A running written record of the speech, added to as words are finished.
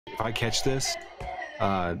if I catch this,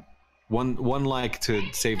 one like to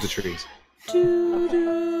save the trees.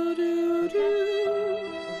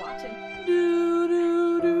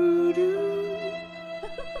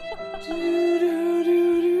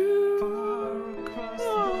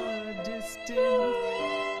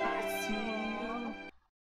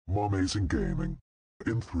 Mumazing Gaming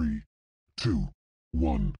in 3, 2,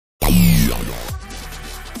 1.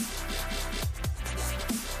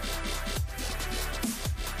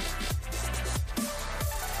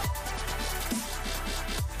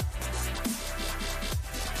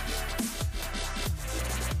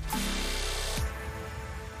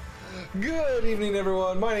 Good evening,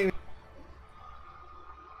 everyone. My name.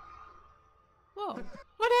 Whoa!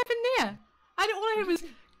 What happened there? I don't. All I heard was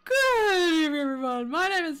good evening, everyone. My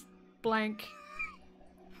name is blank.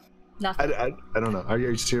 Nothing. I don't know. Are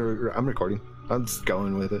you sure? I'm recording. I'm just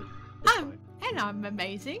going with it. I'm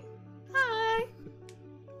amazing. Hi.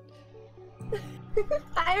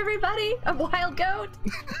 Hi, everybody. I'm Wild Goat.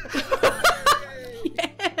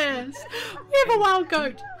 Yes, we have a wild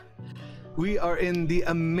goat. We are in the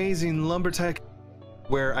amazing Lumber Tycoon,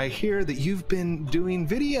 where I hear that you've been doing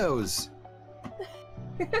videos.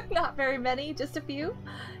 Not very many, just a few.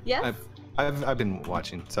 Yes. I've been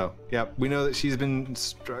watching, so yeah, we know that she's been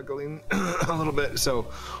struggling a little bit. So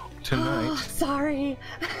tonight, sorry.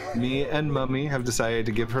 me and Mummy have decided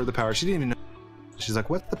to give her the power. She didn't even know. She's like,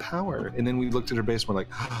 "What's the power?" And then we looked at her base and we're like,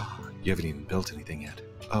 oh, "You haven't even built anything yet."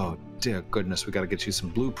 Oh dear goodness, we got to get you some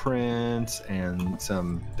blueprints and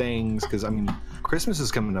some things, because I mean, Christmas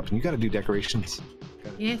is coming up and you got to do decorations.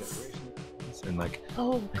 Yes. And like,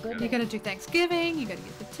 Oh, good. You gotta do Thanksgiving, you gotta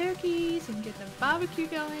get the turkeys and get the barbecue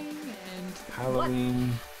going, and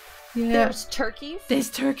Halloween. yeah, There's turkeys.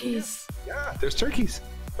 there's turkeys. Yeah, there's turkeys.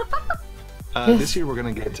 Yes. This year we're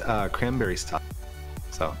gonna get cranberry stuff.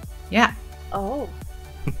 So. Yeah. Oh.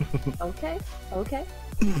 Okay. Okay.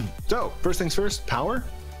 So first things first, power,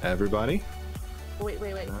 everybody. Wait.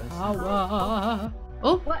 Power.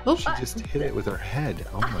 Oh, What? oh, She just hit it with her head.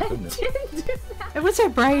 Oh my I goodness. didn't do that. it was her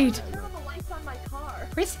braid. Turn on the lights on my car.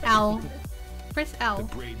 Press L. Press The L.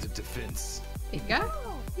 braids of defense. There you go.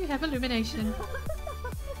 Oh. You have illumination.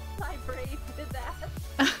 My brain did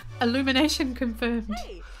that. Illumination confirmed.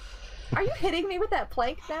 Hey, are you hitting me with that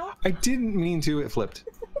plank now? I didn't mean to. It flipped.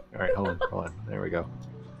 All right, hold on. There we go.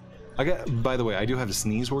 I got. By the way, I do have a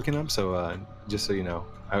sneeze working up, so just so you know,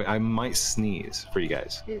 I might sneeze for you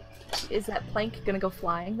guys. Is that plank gonna go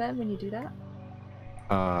flying then when you do that?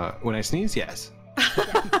 When I sneeze, yes.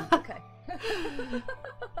 Yeah. Okay.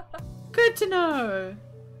 Good to know.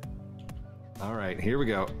 All right, here we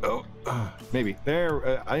go. Oh, maybe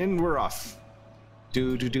there. And we're off.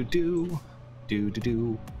 Do do do do, do do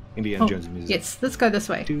do. Indiana Jones music. Yes, let's go this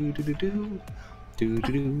way. Do do do do, do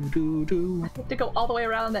do do do do. I have to go all the way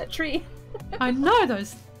around that tree. I know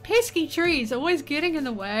those pesky trees always getting in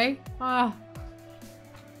the way. Ah,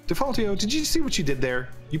 Defaultio, did you see what you did there?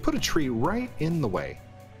 You put a tree right in the way.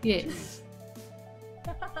 yes.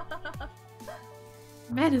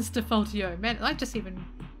 Man is Defaultio. Man, I just even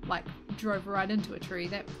like drove right into a tree.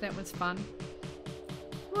 That was fun.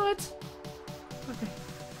 What? Okay.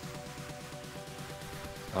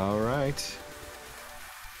 All right.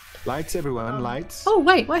 Lights, everyone, lights. Oh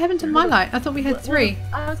wait, what happened to my light? I thought we had three.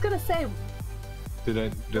 I was gonna say. Did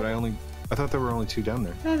I only? I thought there were only two down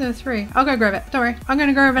there. No, there are three. I'll go grab it. Don't worry. I'm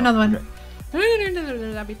gonna grab another one. okay.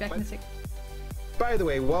 No, I'll be back in a sec. By the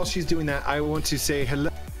way, while she's doing that, I want to say hello,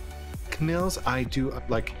 Camille's.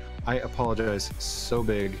 I apologize so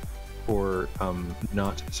big for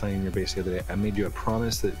not signing your base the other day. I made you a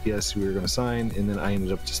promise that yes, we were going to sign, and then I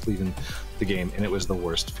ended up just leaving the game, and it was the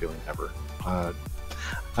worst feeling ever. I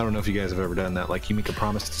don't know if you guys have ever done that. Like you make a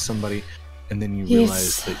promise to somebody, and then you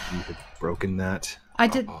realize that you had broken that. I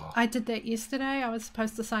did that yesterday. I was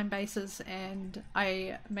supposed to sign bases, and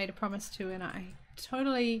I made a promise to, and I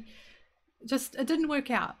totally it didn't work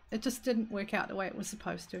out. It just didn't work out the way it was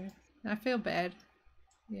supposed to. And I feel bad.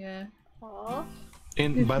 Yeah. Aww.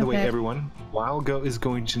 And by the way, Okay. everyone, Wildgo is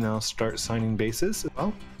going to now start signing bases as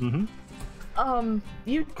well.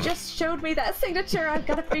 You just showed me that signature. I've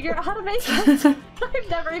got to figure out how to make it. I've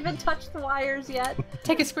never even touched the wires yet.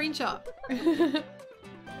 Take a screenshot.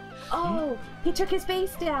 Oh, he took his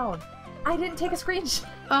base down. I didn't take a screenshot.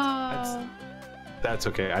 That's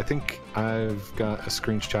okay. I think I've got a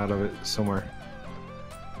screenshot of it somewhere.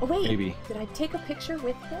 Oh, wait, Maybe. Did I take a picture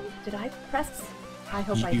with him? Did I press? I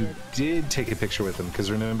hope I You did. did take a picture with him,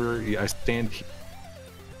 because remember, I stand here.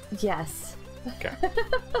 Yes. Okay.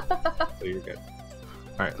 So you're good.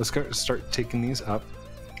 All right, let's start taking these up.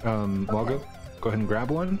 Walgo, go ahead and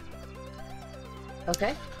grab one.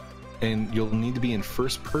 Okay. And you'll need to be in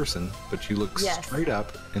first person, but you look Yes. straight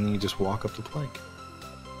up, and then you just walk up the plank.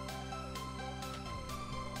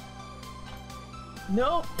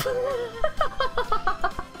 Nope.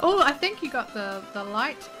 Oh, I think you got the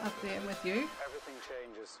light up there with you. Everything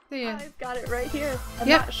changes. There. I've got it right here. I'm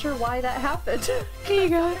Yep. not sure why that happened. Here you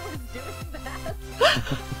go. I was doing that.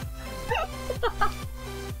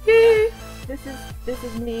 Yeah. This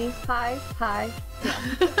is me. Hi. Yeah.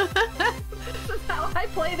 This is how I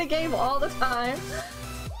play the game all the time.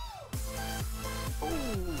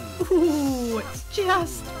 Ooh, it's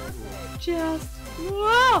just.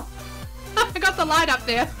 Whoa! I got the light up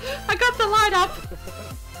there. I got the light up.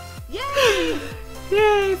 Yay!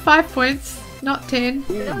 Yay! 5 points, not 10.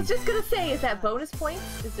 I was just gonna say, is that bonus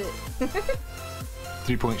points? Is it?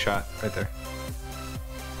 3-point shot right there.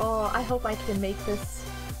 Oh, I hope I can make this.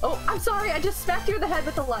 Oh, I'm sorry. I just smacked you in the head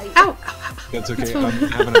with the light. Ow! That's okay. That's I'm fine.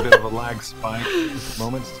 having a bit of a lag spike at the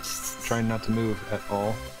moment. Trying not to move at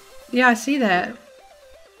all. Yeah, I see that.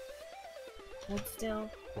 Hold still.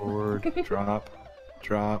 Forward,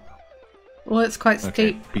 drop. Well, it's quite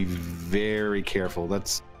Okay, steep. be very careful. That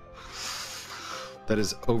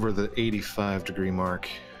is over the 85-degree mark.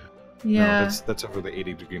 Yeah. No, that's over the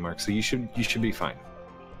 80-degree mark. So you should be fine.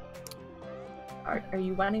 Are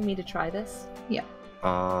you wanting me to try this? Yeah.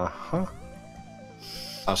 Uh-huh.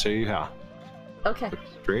 I'll show you how. Okay. Look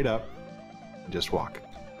straight up and just walk.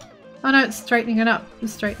 Oh no, it's straightening it up.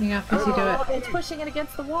 It's straightening up as you do Oh, it. it's pushing it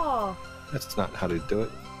against the wall. That's not how to do it.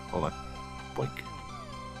 Hold on. Blink.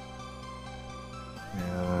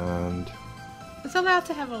 And It's allowed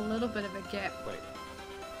to have a little bit of a gap. wait.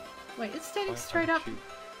 Wait, it's standing straight up. Shoot.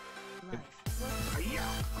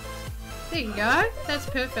 There you go. That's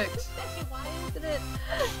perfect. Why isn't it?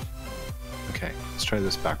 Okay, let's try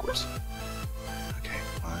this backwards. Okay,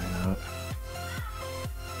 line up.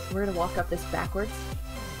 We're gonna walk up this backwards.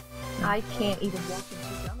 I can't even walk and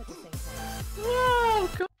chew gum at the same time. Whoa!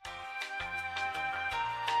 Cool.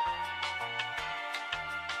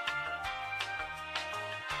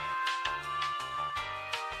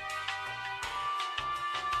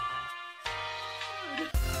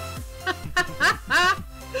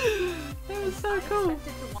 That was so cool.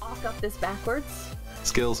 Expected to walk up this backwards.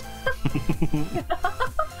 Skills.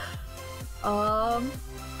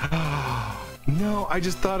 No, I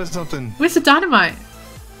just thought of something. Where's the dynamite?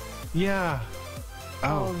 Yeah.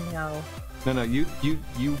 Oh Oh. no. No,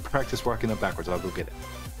 you practice walking up backwards. I'll go get it.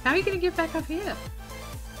 How are you going to get back up here?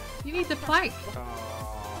 You need the plank.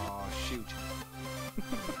 Oh, shoot.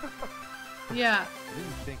 Yeah. I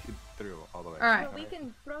didn't think it through all the way. Alright. But we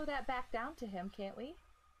can throw that back down to him, can't we?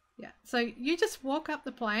 Yeah. So you just walk up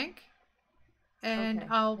the plank, and Okay.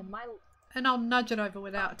 I'll And I'll nudge it over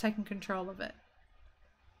without taking control of it.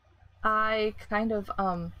 I kind of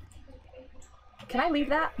Can I leave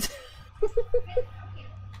that?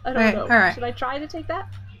 I don't Alright, know. alright. Should I try to take that?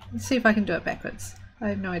 Let's see if I can do it backwards. I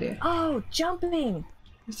have no idea. Oh, jumping!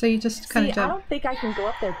 So you just kind See, of I jump. don't think I can go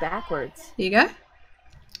up there backwards. Here you go.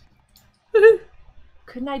 Woohoo!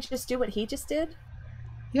 Couldn't I just do what he just did?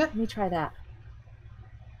 Yep. Let me try that.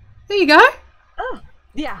 There you go. Oh,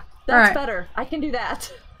 yeah, that's Alright. better. I can do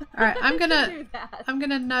that. All right. I'm I can gonna do that. I'm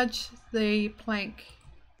gonna nudge the plank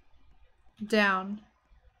down.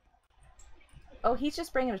 Oh, he's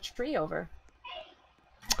just bringing a tree over.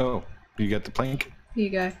 Oh, you got the plank? Here you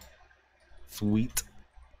go. Sweet.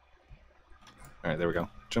 Alright, there we go.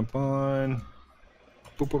 Jump on.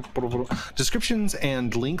 Boop, boop, boop, boop, boop. Descriptions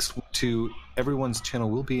and links to everyone's channel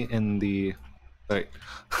will be in the... Wait.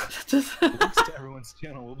 Links to everyone's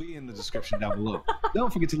channel will be in the description down below.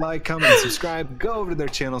 Don't forget to like, comment, and subscribe. Go over to their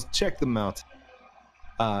channels. Check them out.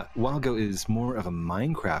 Walgo is more of a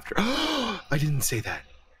Minecrafter. I didn't say that.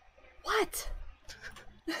 What?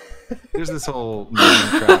 There's this whole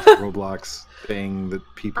Minecraft Roblox thing that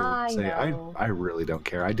people I say. know. I really don't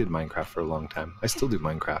care. I did Minecraft for a long time. I still do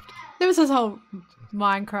Minecraft. There was this whole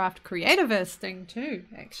Minecraft creativist thing too,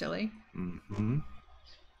 actually. Mm-hmm.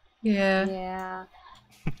 Yeah. Yeah.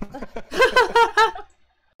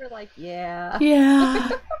 We're like, yeah. Yeah.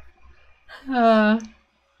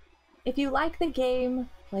 If you like the game,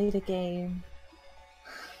 play the game.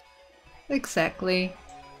 Exactly.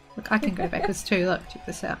 Look, I can go backwards too. Look, check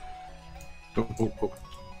this out. Oh, oh, oh.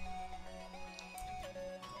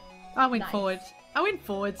 I went Nice. forward. I went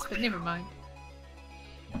forwards, but never mind.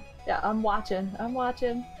 Yeah, I'm watching. I'm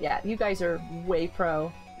watching. Yeah, you guys are way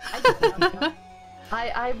pro.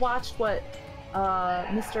 I watched what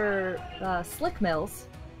Mr. Slick Mills.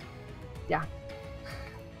 Yeah.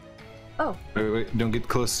 Oh, Wait, don't get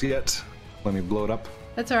close yet. Let me blow it up.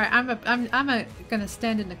 That's all right. I'm gonna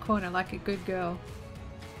stand in the corner like a good girl.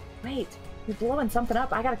 wait. You're blowing something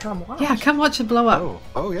up. I gotta come watch. Yeah, come watch it blow up.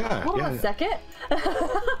 Oh yeah. Hold yeah. on a second. I'm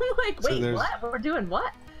like, So wait, what? We're doing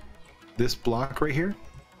what? This block right here.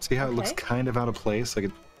 See how it looks Okay. kind of out of place? Like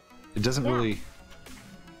it doesn't Yeah. really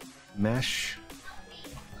mesh.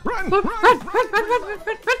 Run! Run, Run! run, run, run, run, run,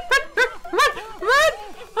 run, run, run, run!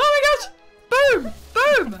 Oh my gosh! Boom!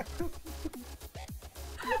 Boom!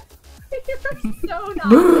 You're so not.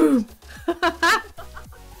 Boom!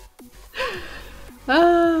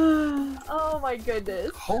 Ah, Oh my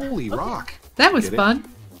goodness. Holy rock! that was Get it? fun.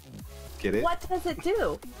 Get it? What does it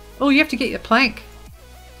do? Oh, you have to get your plank.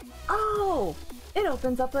 Oh, it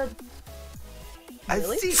opens up a. A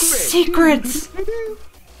Really? secret! Secrets!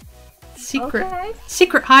 Secret. Okay.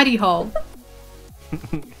 Secret hidey hole.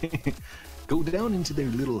 Go down into their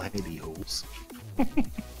little hidey holes.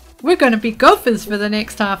 We're gonna be gophers for the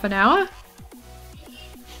next half an hour.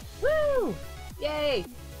 Woo! Yay!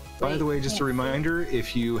 By the Wait, way, just a can't see. reminder,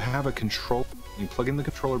 if you have a control, you plug in the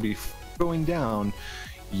controller before going down,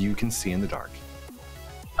 you can see in the dark.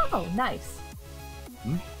 Oh, nice.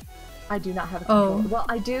 Hmm? I do not have a Oh. controller. Well,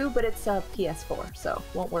 I do, but it's a PS4, so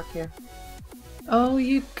won't work here. Oh,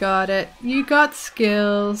 you got it. You got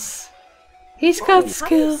skills. He's got How do you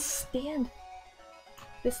skills. stand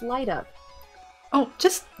this light up? Oh,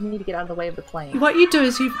 just You need to get out of the way of the plane. what you do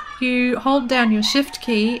is you hold down your shift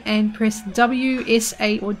key and press W, S,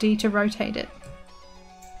 A, or D to rotate it.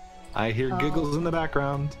 I hear giggles in the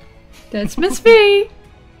background. That's Miss V.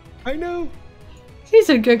 I know. She's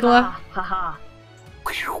a giggler. Ah, haha.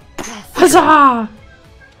 Yes. Huzzah!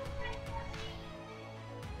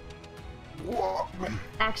 Whoa.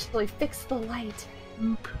 Actually, fix the light.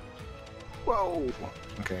 Whoa.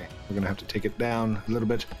 Okay, we're gonna have to take it down a little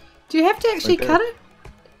bit. Do you have to actually Right there. cut it?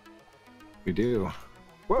 We do.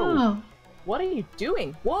 Whoa. Oh. What are you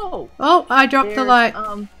doing? Whoa! Oh, I dropped the There's, light.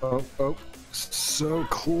 Oh. So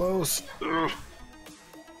close. Ugh.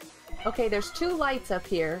 Okay, there's 2 lights up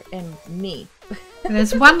here and me. And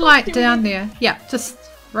there's one light down there. Yeah, just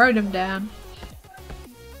wrote him down.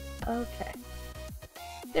 Okay.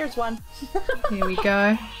 There's one. Here we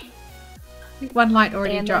go. One light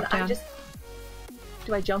already And then dropped I down. just...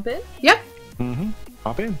 Do I jump in? Yep. Mm-hmm.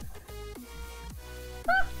 Hop in.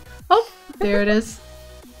 Oh, there it is.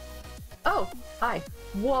 Oh, hi.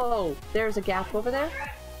 Whoa, there's a gap over there.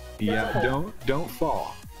 Yeah, hole. don't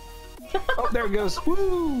fall. Oh, there it goes.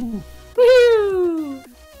 Woo! Woo!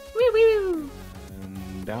 Woo woo!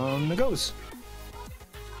 And down it goes.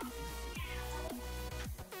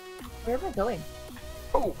 Where am I going?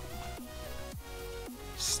 Oh!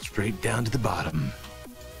 Straight down to the bottom.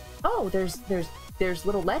 Oh, there's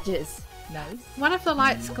little ledges. Nice. One of the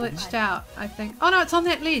lights glitched out, I think. Oh no, it's on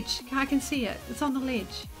that ledge. I can see it. It's on the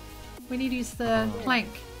ledge. We need to use the plank.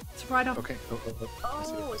 It's right off. Okay. Oh. I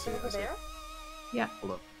see it, Oh, I is see it it, I over see it. there? Yeah,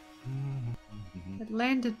 Hold up. it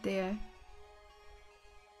landed there.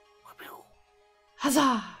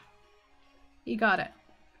 Huzzah! You got it.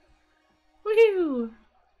 Woohoo! Woo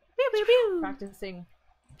woo woo!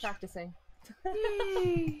 Practicing.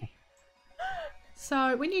 Yay.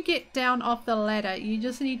 So when you get down off the ladder, you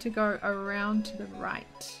just need to go around to the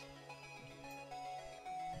right.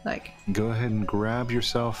 Like, Go ahead and grab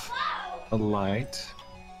yourself a light.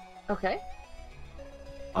 Okay.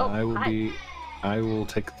 Oh, I will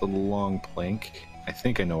take the long plank. I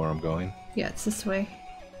think I know where I'm going. yeah, it's this way.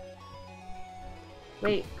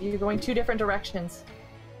 Wait, you're going 2 different directions.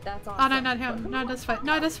 That's awesome. Oh no, not him. No, this way.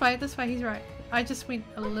 No, this way. This way. He's right. I just went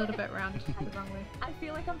a little bit round the wrong way. I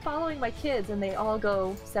feel like I'm following my kids and they all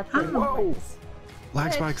go separate Whoa. ways. Lag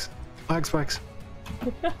Hey. spikes. Lag spikes.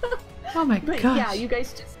 Oh my But gosh. yeah, you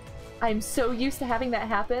guys just... I'm so used to having that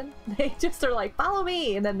happen. They just are like, follow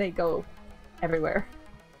me! And then they go everywhere.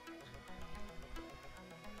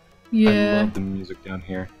 I Yeah. love the music down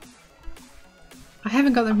here. I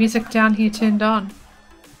haven't got the music down here turned on.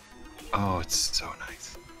 Oh, it's so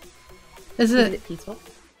nice. Is Is it? it peaceful?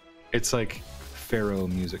 It's like pharaoh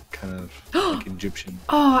music, kind of like Egyptian.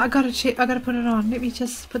 Oh, I gotta check. I gotta put it on. Let me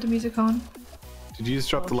just put the music on. Did you just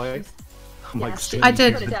drop the light? jeez. I'm Yeah, like she standing I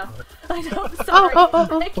did. Put it down. I know, I'm Oh, sorry.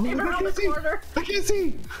 oh. I came Oh, I around the can't see. corner. I can't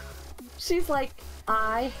see. She's like,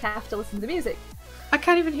 I have to listen to the music. I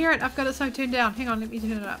can't even hear it. I've got it so turned down. Hang on, let me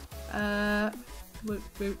turn it up. Whoop,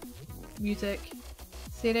 whoop. Music.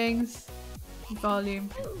 Settings. Volume.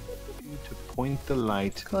 To point the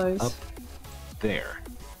light Close. up there.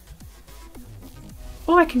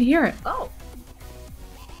 Oh, I can hear it. Oh,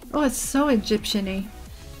 Oh, it's so Egyptian-y.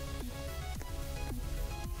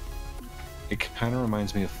 It kind of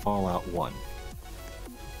reminds me of Fallout 1.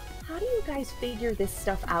 how do you guys figure this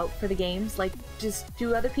stuff out for the games? Like, just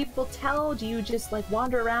do other people tell? Do you just like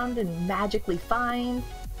wander around and magically find?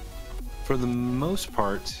 For the most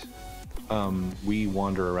part, we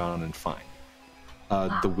wander around and find.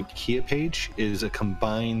 The Wikia page is a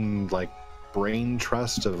combined like brain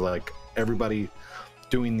trust of like everybody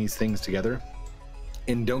doing these things together.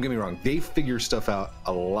 And don't get me wrong, they figure stuff out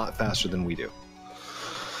a lot faster than we do.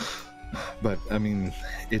 But I mean,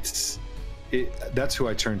 that's who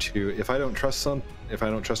I turn to. If I don't trust a,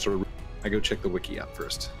 I go check the wiki out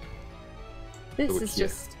first. This is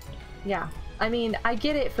just, yeah. I mean, I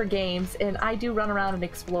get it for games, and I do run around and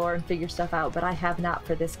explore and figure stuff out, but I have not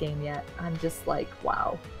for this game yet. I'm just like,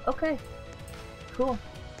 wow. Okay. Cool.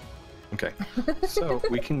 Okay. So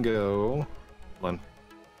we can go. Hold on.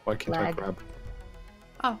 Why can't I grab?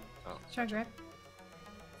 Oh. Should I grab?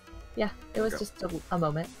 Yeah, it was just a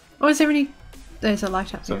moment. Oh, is there any? There's a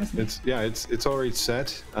light up So there, isn't there? it's already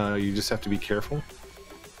set. You just have to be careful.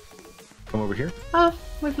 Come over here. Oh,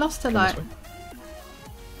 we've lost a Come light. this way.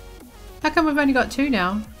 How come we've only got 2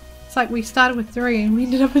 now? It's like we started with 3 and we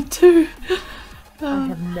ended up with 2. I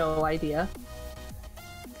have no idea.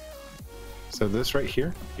 So this right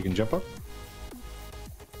here, you can jump up.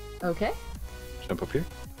 Okay. Jump up here.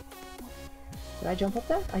 Did I jump up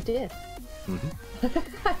there? I did. Mm-hmm.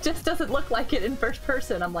 It just doesn't look like it in first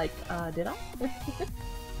person. I'm like, did I?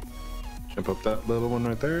 Jump up that little one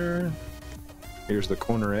right there. Here's the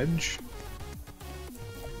corner edge.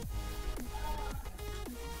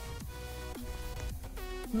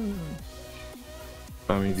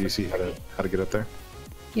 I mean, do you see how to get up there?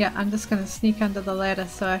 Yeah, I'm just gonna sneak under the ladder,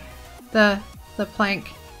 so the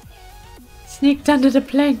plank. Sneaked under the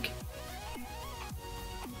plank.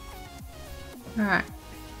 Alright.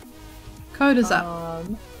 Code is up.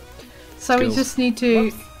 So we skills. just need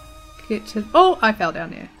to get to... Oh, I fell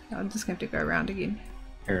down there. I'm just going to have to go around again.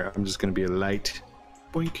 Here, I'm just gonna be a light.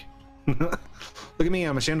 Boink. Look at me,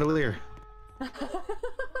 I'm a chandelier. I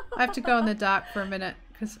have to go in the dark for a minute,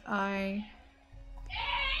 because I...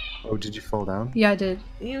 Oh, did you fall down? Yeah, I did.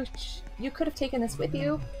 You could have taken this with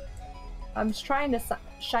you. I'm just trying to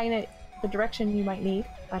shine it the direction you might need.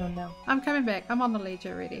 I don't know. I'm coming back. I'm on the ledge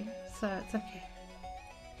already, so it's okay.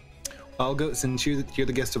 I'll go, since you're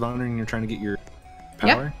the guest of honor and you're trying to get your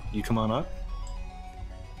power, Yep. you come on up.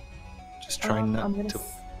 Just try not to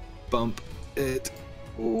bump it.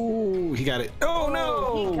 Ooh, he got it. Oh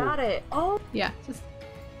no! He got it. Oh! Yeah, just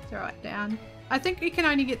throw it down. I think you can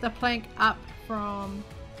only get the plank up from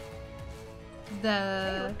Hey,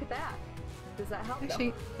 the... look at that. Does that help?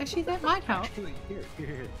 Actually, that might help. Actually,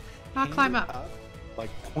 here. I'll Hand climb it up. Like,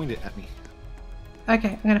 point it at me.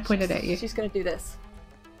 Okay, I'm gonna point it at you. She's gonna do this.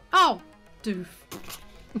 Oh! Doof.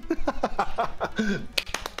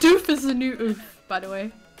 Doof is the new oof, by the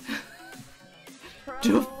way.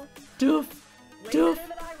 Doof. Doof. Way Doof. better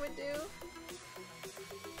than I would do.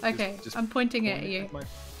 Okay, Just I'm pointing at Point you. at my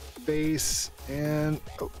face and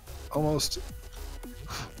almost.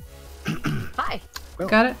 Hi. Well,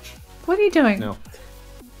 Got it? What are you doing? No,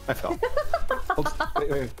 I fell.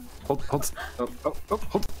 Wait. Hold. Hold.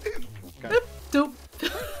 Got it. Doop.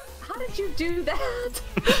 How did you do that?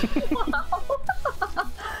 Wow.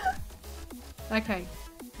 Okay.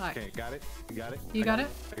 Right. Okay, got it. You got it. You got it?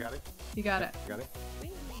 I got it. You got it. Got it.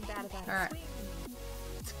 Swing, bad as I Alright.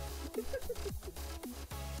 swing.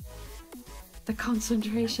 The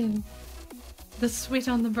concentration. The sweat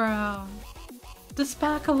on the brow. The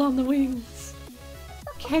sparkle on the wings.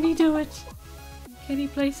 Can he do it? Can he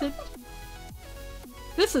place it?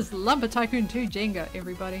 This is Lumber Tycoon 2 Jenga,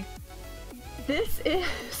 everybody. This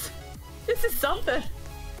is something.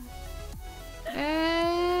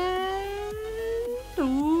 And...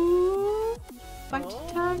 Ooh. Bite your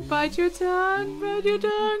tongue, bite your tongue, bite your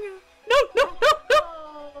tongue. No, no, no, no!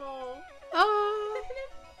 Oh.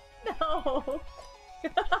 Oh!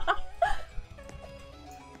 No.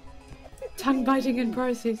 Tongue biting in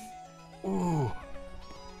process. Ooh.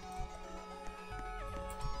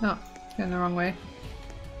 No, going the wrong way.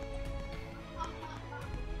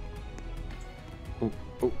 Oh.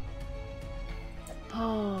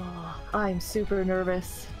 Oh, I'm super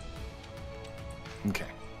nervous. Okay.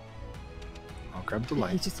 I'll grab the He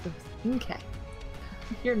light. just goes, okay.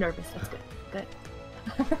 You're nervous, that's good. Good.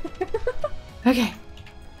 Okay.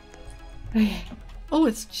 Okay. Oh,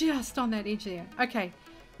 it's just on that edge there. Okay.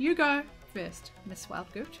 You go first, Miss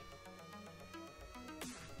Wildgoat.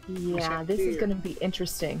 Yeah, this is gonna be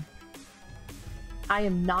interesting. I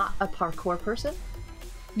am not a parkour person.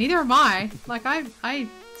 Neither am I. Like, I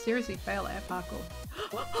seriously fail at parkour.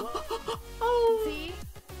 Oh! See?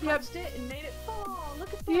 Yep. Touched it and made it fall.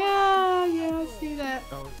 Look at that. Yeah, I see that.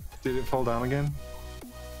 Oh, did it fall down again?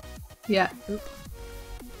 Yeah.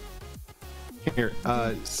 Here,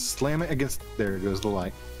 slam it against. There goes the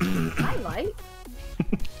light. Highlight.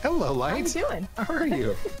 Hello, Light. How you doing? How are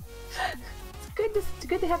you? It's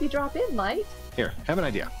good to have you drop in, Light. Here, have an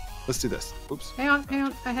idea. Let's do this. Oops. Hang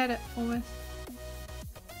on. I had it almost.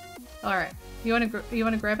 All right. You wanna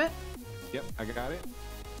grab it? Yep, I got it.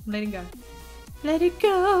 Let it go. Let it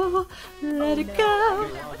go. Let it go.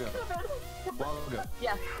 Okay, while ago.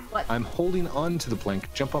 Yeah. What? I'm holding on to the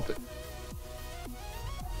plank. Jump up it.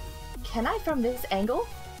 Can I from this angle?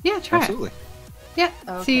 Yeah, try Absolutely. it. Yeah.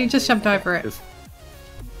 Okay, See, you just jumped over it. If-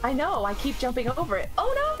 I know. I keep jumping over it.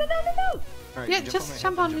 Oh no! All right, Yeah, jump just my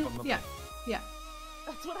jump head, on then me. jump Yeah. Yeah.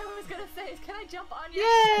 That's what I was gonna say. Is can I jump on you?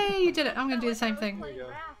 Yay! You did it. I'm gonna do the same thing. There you go.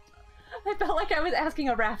 I felt like I was asking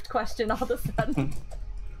a raft question all of a sudden.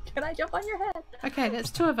 Can I jump on your head? Okay, that's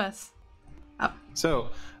 2 of us. Up. So,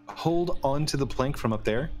 hold on to the plank from up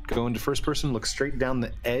there. Go into first person. Look straight down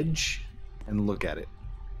the edge, and look at it.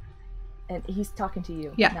 And he's talking to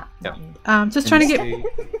you. Yeah. Not me. Just trying to get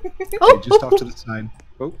Oh, just off to the side.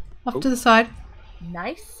 Oh, off to the side.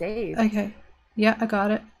 Nice save. Okay. Yeah, I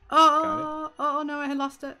got it. Oh no, I had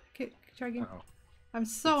lost it. Okay, try again. Uh-oh. I'm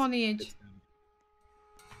so on the edge. It's down.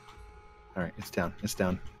 All right, it's down. It's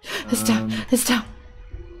down. It's down. It's down.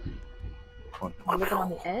 Come We're on. living on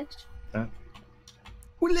the edge.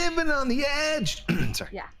 We're living on the edge.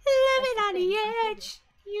 Sorry. Yeah. Living on the edge.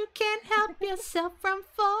 You can't help yourself from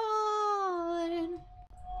falling.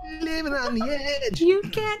 Living on the edge. You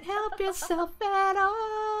can't help yourself at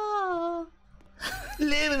all.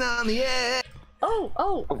 Living on the edge.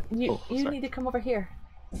 Oh, you sorry. need to come over here.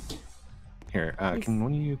 Here, can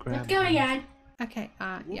one of you grab? Go again. Okay,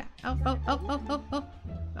 yeah. Oh,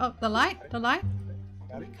 the light? The light?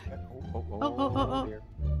 Got it? Oh. Here.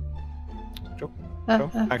 Go.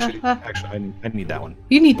 Actually, I need that one.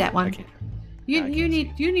 You need that I one. can't. You I can't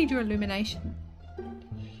you need your illumination.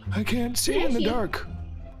 I can't see in the Thank you. dark.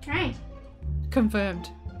 Right. Confirmed.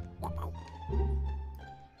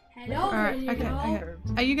 Hello. All right. Okay.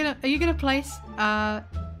 Are you gonna place?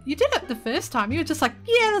 You did it the first time. You were just like,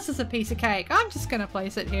 yeah, this is a piece of cake. I'm just gonna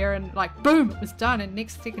place it here, and like, boom, it was done. And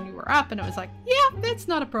next second you were up, and it was like, yeah, that's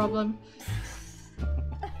not a problem.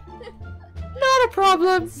 Not a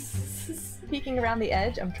problem. Peeking around the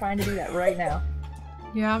edge. I'm trying to do that right now.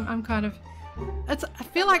 Yeah, I'm kind of. I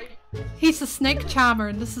feel like he's the snake charmer,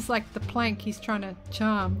 and this is like the plank he's trying to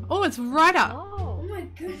charm. Oh, it's right up. Oh Oh. my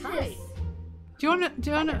goodness. Hi. Do you want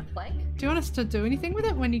Plank? us to do anything with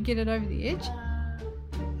it when you get it over the edge?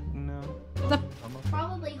 No. The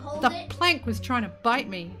Probably hold the it. plank was trying to bite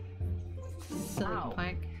me. Silly Ow.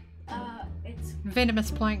 plank. It's Venomous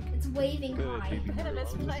plank. waving Good, high. baby.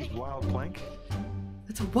 Venomous This is plank. wild plank.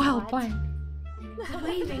 It's a wild What? plank. It's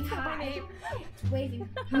waving high. It's waving.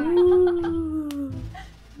 Ooh.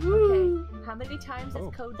 Ooh. Okay. How many times has Oh,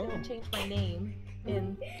 Code oh. changed my name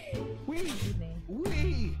in Wee, evening?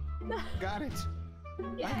 wee. Got it.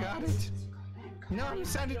 I got it. No, you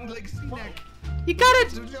sounded like C-neck. You got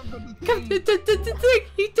it. So jump on the Come, thing.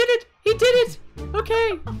 he did it. He did it.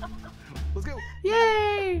 Okay. Let's go.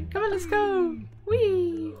 Yay. Come on, let's go.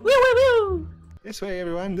 Wee. Woo woo woo. This way,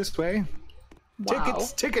 everyone. This way. Wow.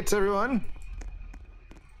 Tickets, everyone.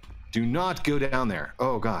 Do not go down there.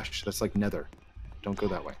 Oh gosh, that's like Nether. Don't go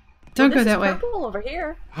that way. Don't This go is that way. purple over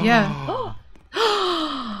here. Yeah. Oh,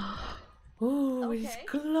 Oh, he's Okay.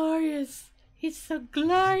 glorious. He's so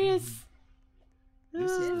glorious.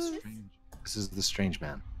 This is the strange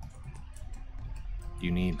man.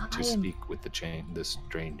 You need I to am- speak with the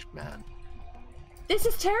strange man. this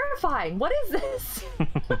is terrifying. What is this?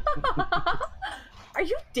 Are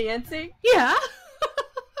you dancing? Yeah.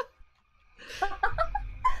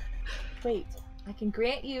 Wait, I can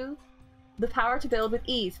grant you the power to build with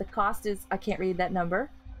ease. The cost is, I can't read that number.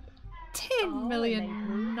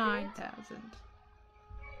 10,009,000.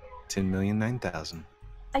 10,009,000.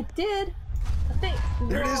 I did. I think.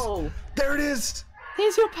 There it is. Whoa. There it is.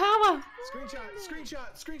 There's your power.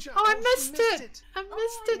 Screenshot. Oh, I she missed it. I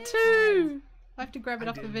missed it too. I have to grab it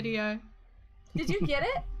I off the did. video. Did you get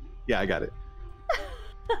it? Yeah, I got it.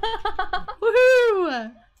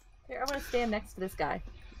 Woohoo! Here, I want to stand next to this guy.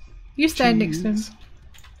 You stand next to him. Jeez.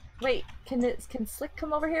 Wait, can Slick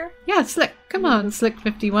come over here? Yeah, Slick. Come on, Slick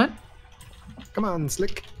 51. Come on,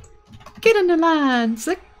 Slick. Get in the line,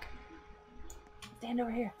 Slick. Stand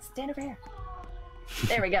over here. Stand over here.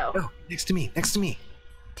 There we go. Oh, next to me. Next to me.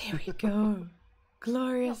 There we go.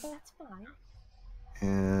 Glorious. Oh, that's fine.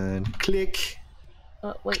 And click.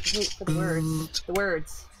 Wait for the words. The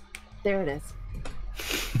words. There it is.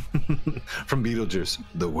 From Beetlejuice.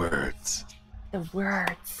 The words. The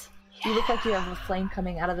words. You look like you have a flame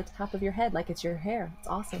coming out of the top of your head, like it's your hair. It's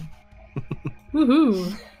awesome.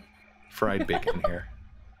 Woohoo! Fried bacon here.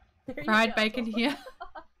 There you Fried go. bacon here.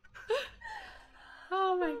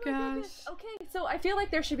 Oh my gosh. Goodness. Okay, so I feel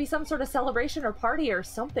like there should be some sort of celebration or party or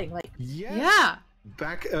something like. Yes. Yeah.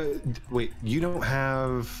 Back. Wait. You don't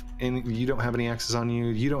have any. You don't have any axes on you.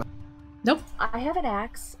 You don't. Nope. I have an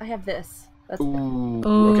axe. I have this. That's Ooh.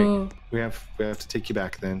 Oh. Okay. We have to take you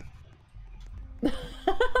back then.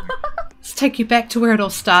 Let's take you back to where it all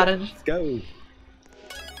started. Let's go.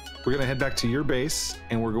 We're gonna head back to your base,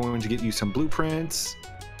 and we're going to get you some blueprints,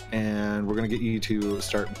 and we're gonna get you to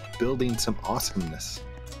start building some awesomeness.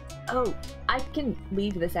 Oh, I can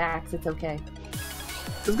leave this axe. It's okay.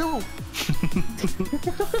 Let's go.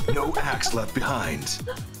 No axe left behind.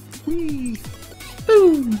 Whee.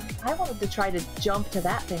 Boom. I wanted to try to jump to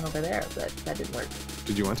that thing over there, but that didn't work.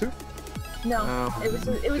 Did you want to? No, it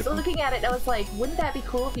was looking at it. I was like, wouldn't that be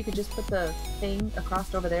cool if you could just put the thing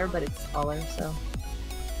across over there? But it's taller, so.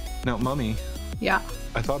 Now, Mummy, Yeah.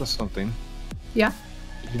 I thought of something. Yeah.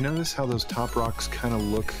 Did you notice how those top rocks kind of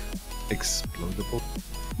look explodable?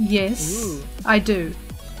 Yes. Ooh. I do.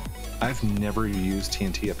 I've never used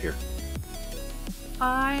TNT up here.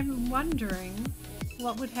 I'm wondering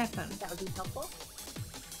what would happen. That would be helpful.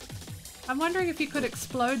 I'm wondering if you could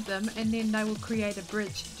explode them and then they will create a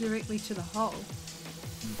bridge directly to the hole.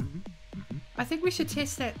 I think we should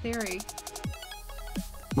test that theory.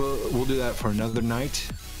 We'll do that for another night,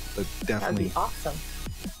 but That would definitely, be awesome.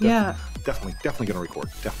 Yeah. definitely gonna record.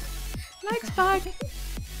 Definitely. Thanks, bug.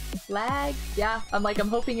 Lag? Yeah, I'm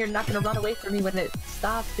hoping you're not gonna run away from me when it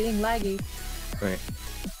stops being laggy. Right.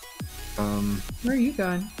 Where are you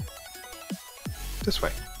going? This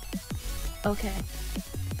way. Okay.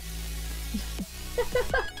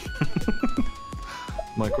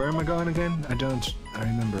 I'm like, where am I going again? I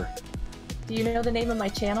remember. Do you know the name of my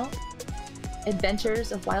channel?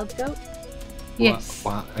 Adventures of Wild Goat? Yes.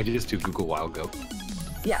 Wow, I just do Google Wild Goat.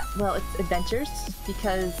 Yeah, well, it's adventures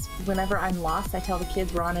because whenever I'm lost, I tell the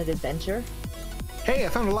kids we're on an adventure. Hey, I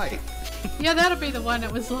found a light. Yeah, that'll be the one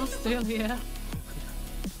that was lost earlier.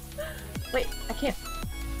 Wait, I can't.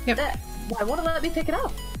 Yep. Why won't it let me pick it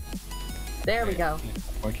up? There we go.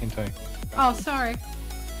 Why can't I? Oh, sorry.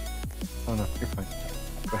 Oh no, you're fine.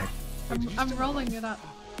 Go ahead. I'm rolling it up.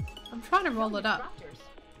 I'm trying to roll it up.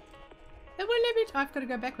 It won't let me. I've got to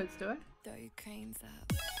go backwards, do I? Throw your cranes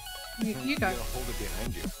up. You go. You gotta hold it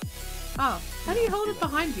behind you. Oh, how do you hold it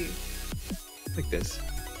behind you? Like this.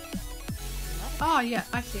 Oh, yeah,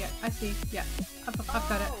 I see it. I see. Yeah, I've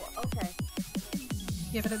got it. Oh, okay.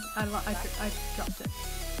 Yeah, but I dropped it.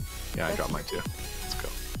 Yeah, I dropped mine too. Let's go.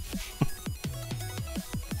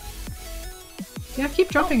 Yeah, keep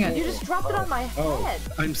dropping it. You just dropped it on my head.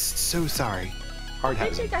 I'm so sorry. Hard I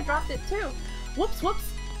hat. think I dropped it too. Whoops, whoops.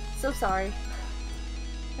 So sorry.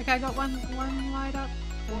 Okay, I got one light up.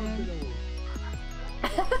 And...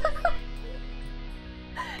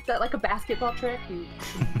 Is that like a basketball trick? You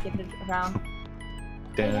get it around.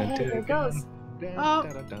 Hey, there it goes. Oh.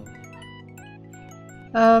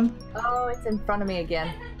 Oh, it's in front of me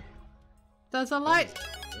again. There's a light.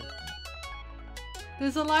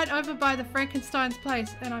 There's a light over by the Frankenstein's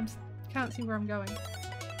place, and I can't see where I'm going.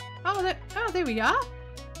 Oh, there we are.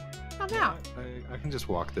 I'm out. I can just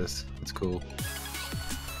walk this. It's cool.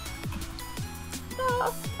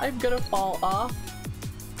 Ah, I'm gonna fall off.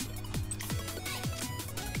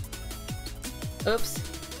 Oops.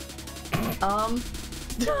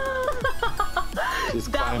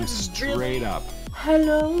 Just That climb was straight really- up.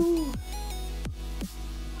 Hello.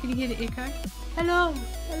 Can you hear the echo? Hello.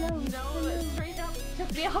 Hello. No, it straight up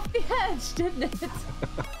took me off the edge, didn't it?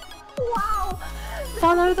 Wow.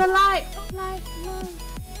 Follow the light. Light.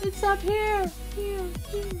 It's up here. Here.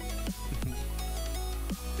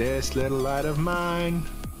 This little light of mine,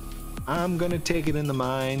 I'm gonna take it in the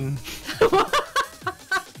mine.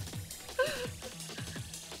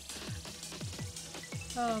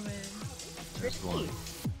 Oh man. Tricky.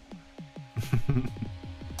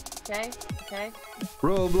 Okay.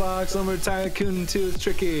 Roblox Lumber Tycoon 2 is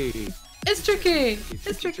tricky. It's tricky.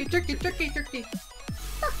 It's tricky. You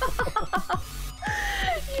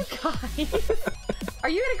guys. Are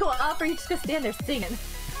you gonna go up or are you just gonna stand there singing?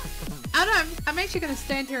 I don't know. I'm actually gonna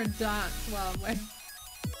stand here and dance while I'm waiting.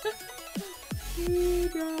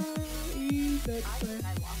 I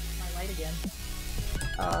lost my light again.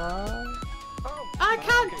 I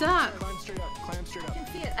can't dance. Climb straight up. Climb straight up.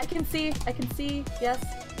 I can see. Yes.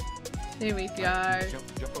 There we go.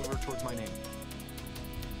 Jump over towards my name.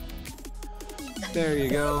 There you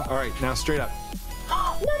go. All right, now straight up.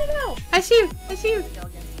 No. I see you. Here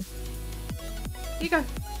you go.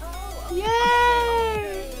 Oh,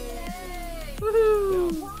 Yay!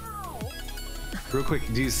 Woohoo! Wow. Real quick,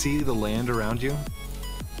 do you see the land around you?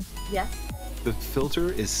 Yes. The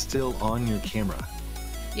filter is still on your camera.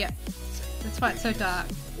 Yeah. The That's why it's so dark.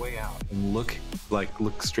 Way out and look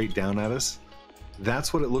straight down at us.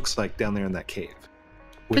 That's what it looks like down there in that cave.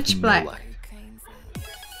 With Pitch no black. light.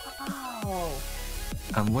 Oh.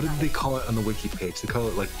 What did they call it on the wiki page? They call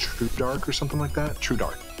it like True Dark or something like that. True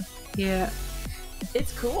Dark. Yeah.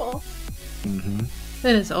 It's cool. Mm-hmm.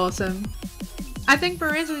 That is awesome. I think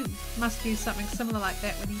Bereza must do something similar like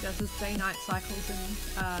that when he does his day-night cycles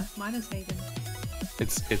in Miner's Haven.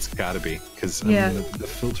 It's gotta be, because Yeah. I mean, the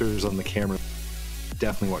filters on the camera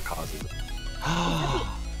definitely what causes it.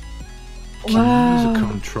 Can you use a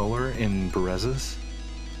controller in Bereza's?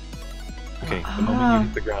 Okay, the moment you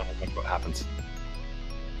hit the ground, look what happens.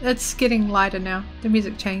 It's getting lighter now. The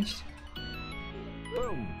music changed.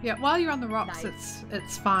 Boom! Yeah, while you're on the rocks, Nice.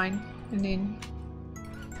 it's fine. And then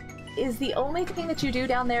Is the only thing that you do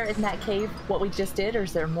down there in that cave what we just did, or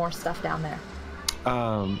is there more stuff down there?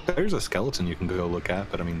 There's a skeleton you can go look at,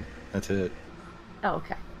 but I mean, that's it. Oh,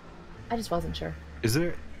 okay. I just wasn't sure. Is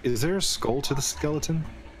there a skull to the skeleton?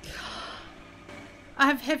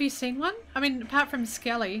 have you seen one? I mean, apart from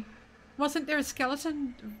Skelly, wasn't there a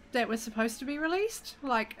skeleton that was supposed to be released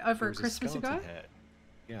like over There's a Christmas ago? skeleton head.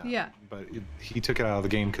 Yeah. Yeah. But he took it out of the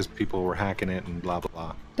game because people were hacking it and blah blah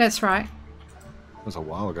blah. That's right. It was a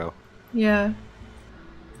while ago. Yeah.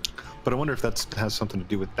 But I wonder if that has something to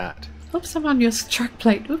do with that. Oops, I'm on your truck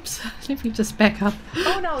plate. Oops. Let me just back up.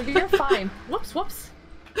 Oh no, you're fine. Whoops, whoops.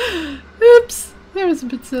 Oops. That was a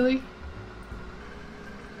bit silly.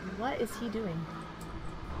 What is he doing?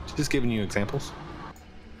 Just giving you examples.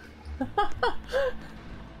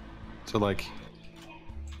 So like,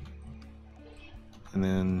 and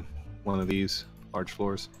then one of these large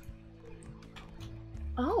floors.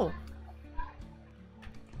 Oh.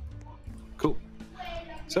 Cool.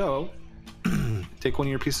 So, take one of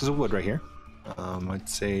your pieces of wood right here. I'd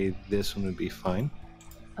say this one would be fine.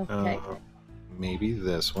 Okay. Maybe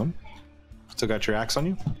this one. Still got your axe on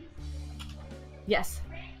you? Yes.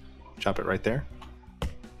 Chop it right there.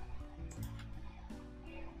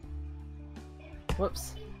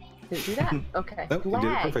 Whoops. Did it do that? Okay. Nope, you did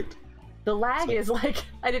it perfect. The lag So- is like,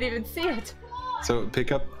 I didn't even see it. So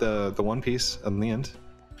pick up the one piece on the end,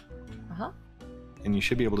 Uh-huh. and you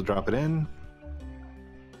should be able to drop it in.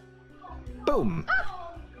 Boom!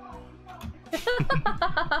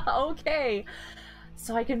 Okay.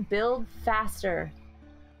 So I can build faster.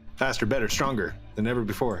 Faster, better, stronger than ever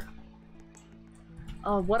before.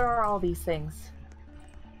 What are all these things?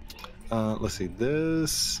 Let's see.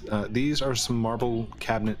 These are some marble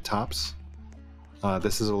cabinet tops.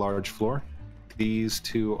 This is a large floor. These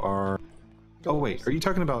two are. Oh wait, are you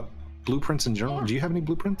talking about blueprints in general? Yeah. Do you have any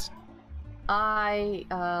blueprints?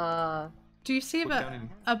 Do you see Look down in-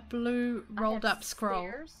 a blue rolled I have up scroll?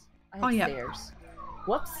 Stairs. I have Oh, yeah. stairs.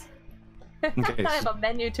 Whoops. Okay, I have a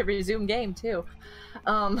menu to resume game too.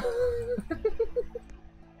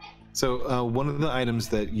 So one of the items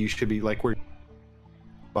that you should be like where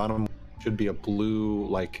bottom should be a blue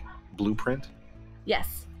blueprint.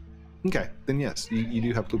 Yes. Okay, then yes, you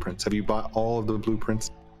do have blueprints. Have you bought all of the blueprints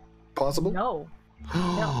possible? No.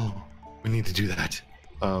 We need to do that.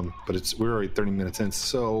 But we're already 30 minutes in,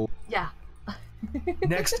 so Yeah.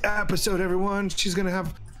 next episode, everyone, she's gonna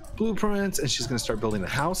have blueprints and she's gonna start building a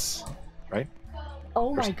house, right?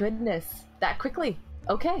 Oh my goodness. That quickly.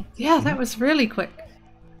 Okay. Yeah, that was really quick.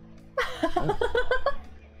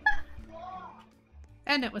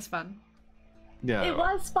 And it was fun. Yeah. It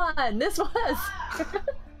was fun. This was.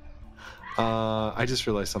 I just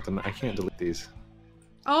realized something. I can't delete these.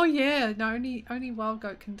 Oh yeah, no, only Wild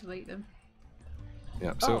Goat can delete them.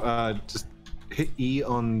 Yeah. So just hit E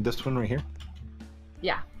on this one right here,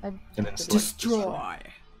 Yeah. and then select Destroy.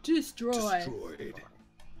 Destroyed.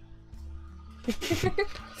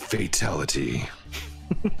 Fatality.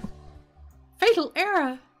 Fatal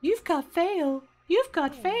error. You've got fail. You've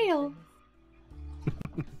got fail.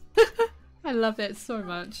 I love that so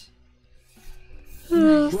much.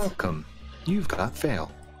 Welcome. You've got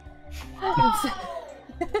fail.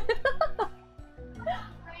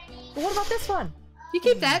 What about this one? You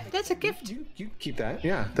keep that. That's a gift. You keep that.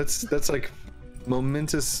 Yeah. That's like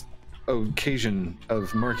momentous occasion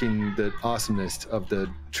of marking the awesomeness of the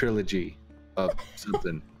trilogy of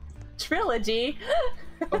something Trilogy.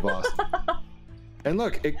 of awesome. And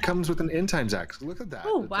look, it comes with an end times axe. Look at that.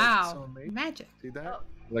 Oh That's wow, so amazing. magic. See that?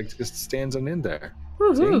 Like just stands on end there.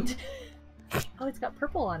 Woohoo. Oh, it's got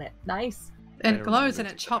purple on it. Nice. And I it don't glows know.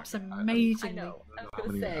 and it chops I amazingly. know. I How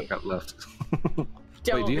was many gonna say. I've got left?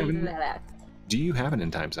 Don't do you have do any- that. Do you have an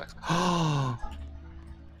end times axe? Oh, you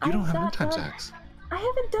I've don't have an end got times one. axe. I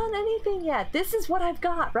haven't done anything yet. This is what I've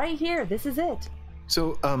got right here. This is it.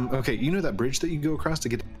 So, okay, you know that bridge that you go across to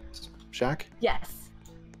get to the shack? Yes.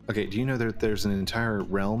 Okay, do you know that there's an entire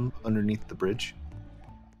realm underneath the bridge?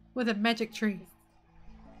 With a magic tree.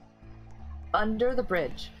 Under the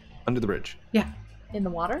bridge. Under the bridge. Yeah. In the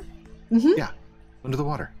water? Mm-hmm. Yeah, under the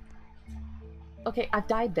water. Okay, I've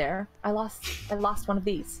died there. I lost one of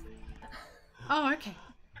these. Oh, okay.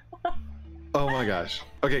 Oh my gosh.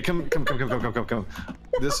 Okay, come. Come.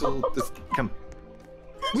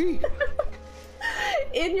 Wee.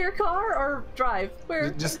 In your car or drive?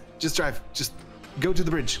 Where? Just drive. Just go to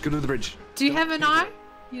the bridge. Go to the bridge. Do you have an eye?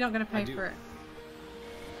 You're not going to pay do. for it.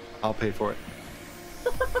 I'll pay for it.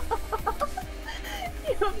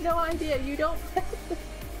 You have no idea. You don't.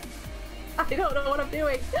 I don't know what I'm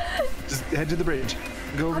doing. Just head to the bridge.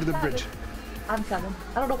 Go over to the bridge. I'm coming.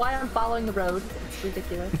 I don't know why I'm following the road. It's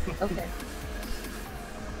ridiculous. Okay.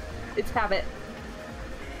 It's habit.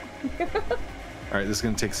 All right, this is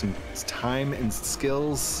going to take some time and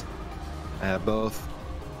skills. I have both.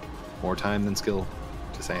 More time than skill.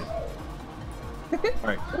 Just saying. All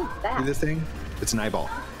right. What is that? See this thing? It's an eyeball.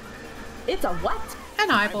 It's a what? An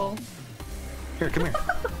eyeball. Here, come here.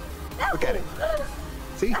 Look at it.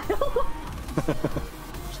 See? Get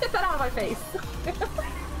that out of my face.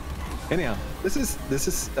 Anyhow, this is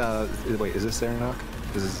wait, is this Serenok?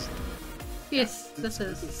 Yes, this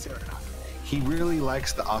is. Serenok. He really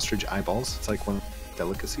likes the ostrich eyeballs. It's like one of the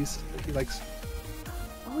delicacies that he likes.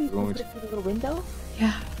 Oh, you can put it through the little window?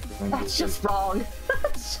 Yeah. That's just wrong.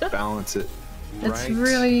 Balance it. It's right.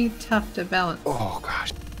 really tough to balance. Oh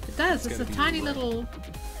gosh. It does. It's a tiny little.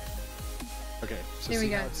 Okay, so There we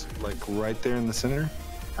see go. how it's like right there in the center?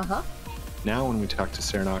 Uh-huh. Now when we talk to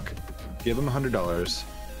Serenok, give him $100.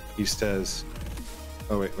 He says,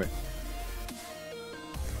 oh wait.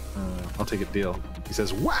 I'll take it, deal. He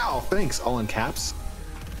says, wow, thanks, all in caps.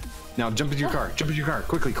 Now jump into your car,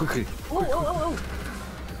 quickly. Whoa.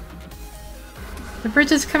 The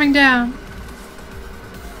bridge is coming down.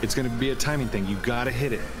 It's gonna be a timing thing. You gotta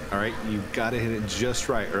hit it, all right? You gotta hit it just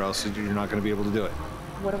right or else you're not gonna be able to do it.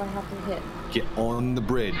 What do I have to hit? Get on the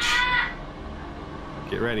bridge.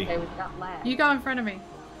 Get ready. Okay, we've got lag. You go in front of me.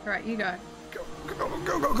 All right, you go. Go.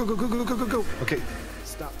 Okay,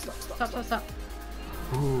 stop. Stop.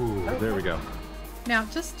 Ooh, there we go. Now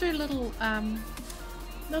just do little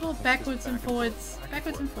backwards and forwards.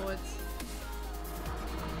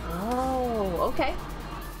 Oh, okay.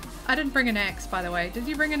 I didn't bring an axe, by the way. Did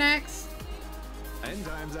you bring an axe? End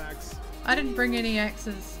times axe. I didn't bring any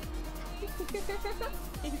axes.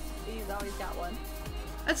 He's always got one.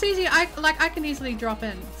 It's easy. I can easily drop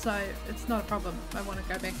in, so it's not a problem. I want to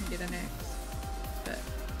go back and get an axe. But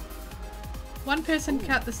one person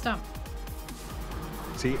cut the stump.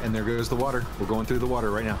 See, and there goes the water. We're going through the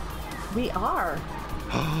water right now. We are.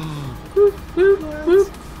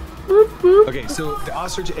 Okay, so the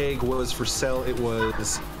ostrich egg was for sale. It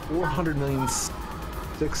was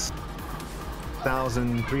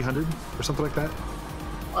 400,006,300 or something like that.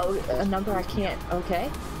 Oh, a number I can't.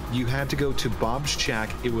 Okay. You had to go to Bob's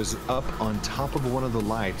shack. It was up on top of one of the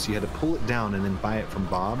lights. You had to pull it down and then buy it from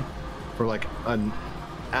Bob for like an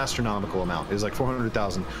astronomical amount. It was like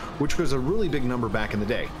 400,000, which was a really big number back in the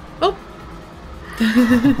day. Oh.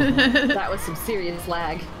 That was some serious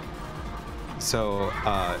lag. So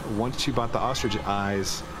once you bought the ostrich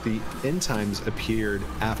eyes, the end times appeared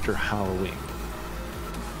after Halloween.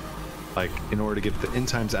 Like, in order to get the end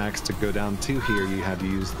times axe to go down to here, you had to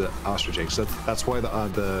use the ostrich egg. So that's why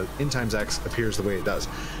the end times axe appears the way it does.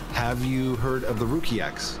 Have you heard of the Rookie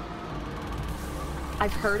axe?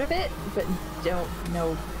 I've heard of it, but don't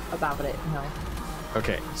know about it, no.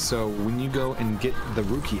 Okay, so when you go and get the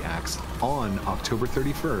Rookie axe on October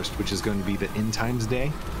 31st, which is going to be the end times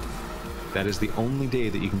day, that is the only day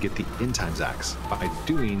that you can get the end times axe by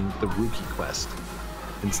doing the Rookie quest.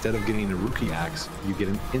 Instead of getting a Rookie axe, you get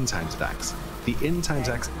an end times axe. The end times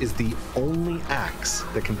axe is the only axe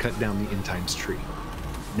that can cut down the end times tree.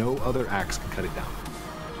 No other axe can cut it down.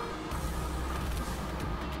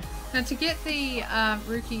 Now to get the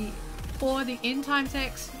Rookie or the end times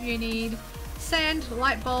axe, you need sand,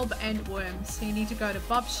 light bulb, and worms. So you need to go to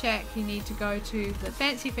Bob's shack, you need to go to the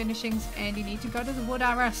fancy finishings, and you need to go to the wood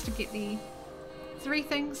RS to get the 3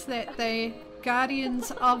 things that the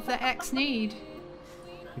guardians of the axe need.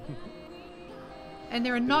 And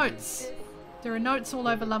there are notes. There are notes all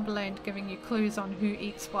over Lumberland giving you clues on who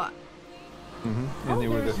eats what. And they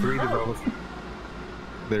were the 3 developers.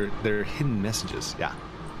 They're hidden messages, yeah.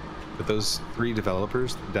 But those 3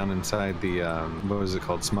 developers down inside the what was it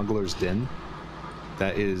called, Smuggler's Den?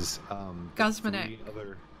 That is Guzmanek.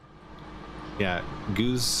 Yeah,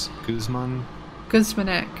 Guzman.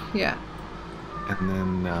 Guzmanek, yeah. And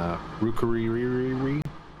then Rukurio.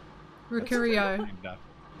 Rukurio.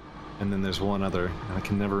 and then there's one other, and I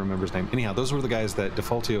can never remember his name. Anyhow, those were the guys that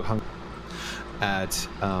Defaultio hung at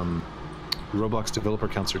Roblox Developer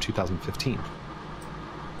Council 2015.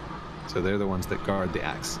 So they're the ones that guard the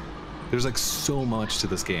axe. There's like so much to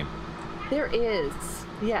this game. There is,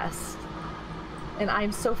 yes. And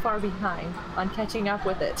I'm so far behind on catching up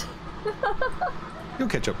with it. You'll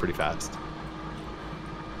catch up pretty fast.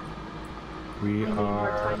 I need more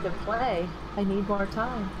time to play. I need more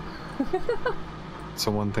time. So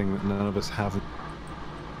one thing that none of us have.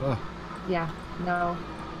 Ugh. Yeah, no.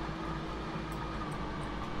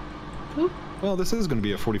 Oop. Well, this is going to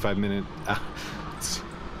be a 45-minute,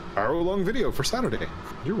 hour-long video for Saturday.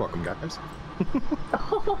 You're welcome, guys.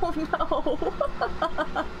 Oh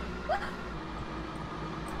no.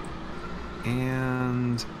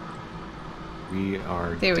 And we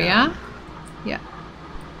are There we down. are. Yeah.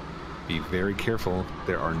 Be very careful.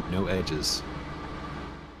 There are no edges.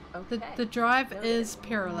 Okay. The drive is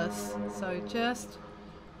perilous, so just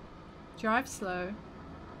drive slow,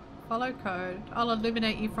 follow code. I'll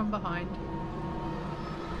illuminate you from behind.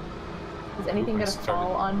 Is anything I gonna started-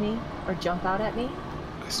 fall on me or jump out at me?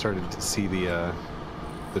 I started to see the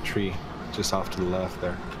tree just off to the left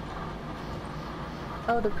there.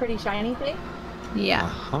 Oh, the pretty shiny thing? Yeah.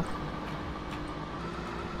 Uh-huh.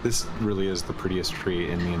 This really is the prettiest tree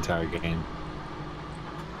in the entire game.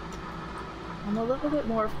 I'm a little bit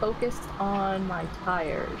more focused on my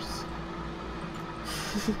tires.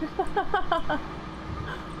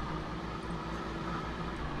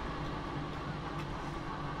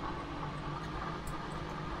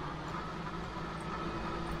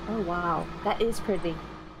 Oh wow, that is pretty.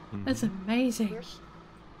 That's amazing.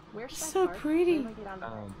 Where's my So park? pretty. Where do I get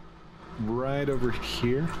on the- Right over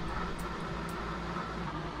here.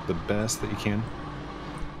 The best that you can.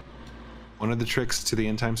 One of the tricks to the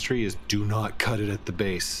end times tree is do not cut it at the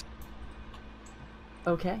base.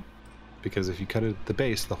 Okay. Because if you cut it at the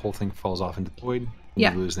base, the whole thing falls off into the void, and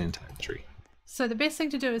Yeah. you lose the entire tree. So the best thing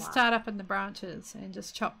to do is start up in the branches and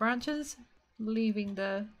just chop branches, leaving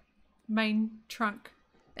the main trunk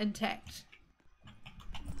intact.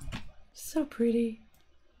 So pretty.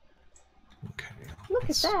 Okay. Look at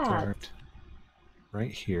let's that. start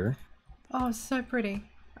right here. Oh, so pretty.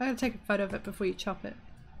 I gotta take a photo of it before you chop it.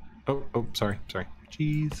 Oh, sorry.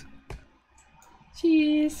 Jeez.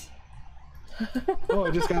 Cheers. Oh,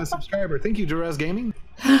 I just got a subscriber. Thank you, Durrr Gaming.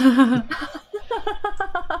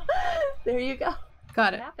 There you go.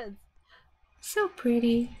 Got It it. happens. So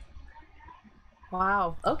pretty.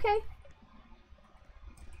 Wow. Okay.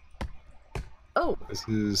 Oh, This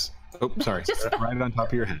is. Oh, sorry. Just- Right on top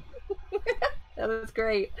of your head. that was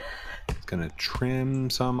great. It's gonna trim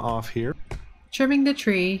some off here. Trimming the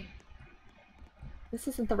tree. This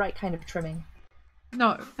isn't the right kind of trimming.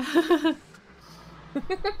 No.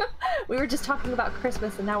 We were just talking about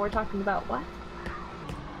Christmas and now we're talking about what?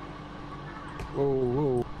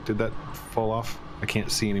 Whoa. Did that fall off? I can't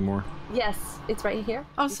see anymore. Yes, it's right here.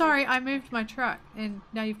 Oh, sorry, I moved my truck and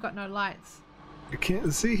now you've got no lights. I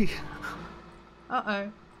can't see.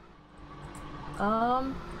 Uh-oh.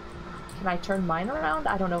 Can I turn mine around?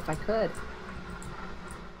 I don't know if I could.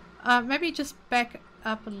 Maybe just back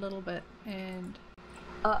up a little bit and...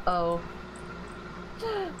 Uh-oh.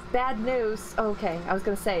 Bad news. Okay, I was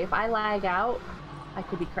gonna say, if I lag out, I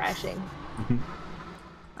could be crashing.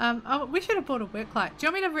 Oh, we should have bought a work light. Do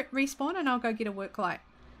you want me to respawn and I'll go get a work light?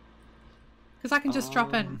 Because I can just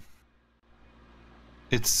drop in.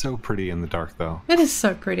 It's so pretty in the dark, though. It is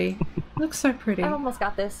so pretty. Looks so pretty. I almost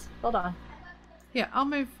got this. Hold on. Yeah, I'll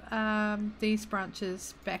move these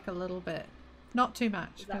branches back a little bit. Not too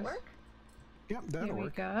much. Does that 'cause- work? Yep, There that'll we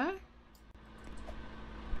work. go.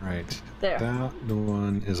 Right. There. That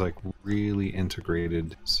one is like really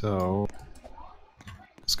integrated. So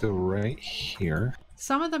let's go right here.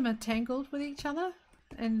 Some of them are tangled with each other,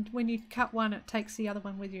 and when you cut one, it takes the other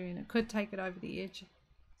one with you, and it could take it over the edge.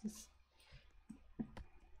 Just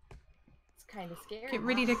It's kind of scary. get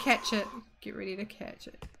ready to catch it. Get ready to catch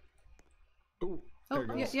it. Oh, Oh,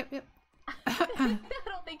 there it goes. yep. I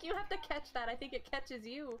don't think you have to catch that. I think it catches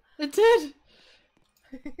you. It did.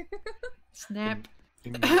 Snap.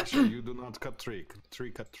 In Russia, you do not cut tree. Tree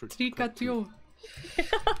cut tree. Tree cut you.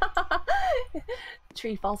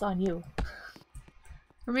 Tree falls on you.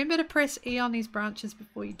 Remember to press E on these branches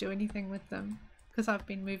before you do anything with them, because I've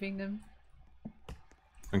been moving them.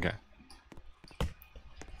 Okay.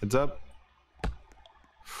 Heads up.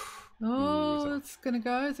 Oh, that- it's gonna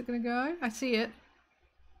go. Is it gonna go? I see it.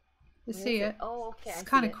 I see it. Oh, okay. It's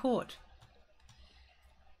kind of caught.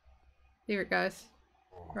 There it goes.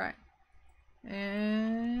 Right.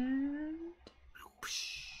 And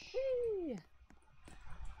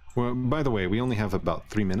Well, by the way, we only have about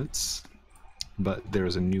 3 minutes, but there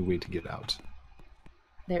is a new way to get out.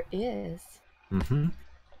 There is. Mm-hmm.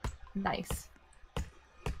 Nice.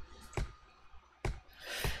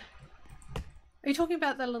 Are you talking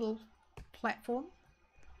about the little platform?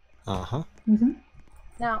 Uh-huh. Mm-hmm.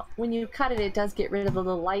 Now, when you cut it, it does get rid of the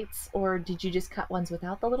little lights, or did you just cut ones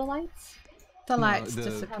without the little lights? The No, lights the-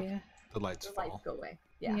 disappear. The lights The fall. lights go away.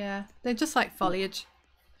 Yeah. Yeah. They're just like foliage.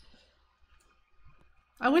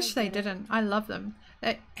 I wish they get it. didn't. I love them.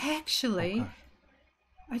 They, actually, Okay.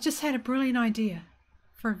 I just had a brilliant idea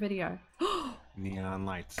for a video. Neon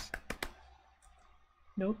lights.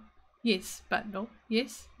 Nope. Yes, but no.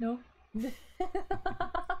 Yes, no.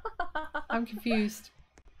 I'm confused.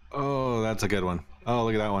 Oh, that's a good one. Oh,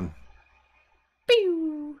 look at that one.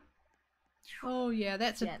 Pew! Oh yeah,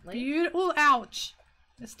 that's Gently. a beautiful. Oh, ouch!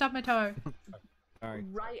 I stubbed my toe. Sorry.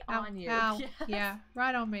 Right Ow, on you. ow. Yes. Yeah,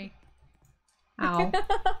 right on me. Ow.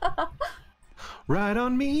 Right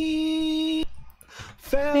on me.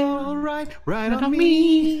 Fell right Right on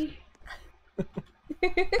me.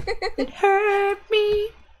 It hurt me.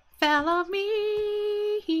 Fell on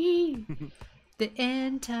me. The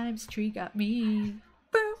end times tree got me.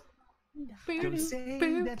 Boom. Boom, Don't say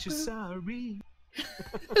boom, that you're boom. sorry.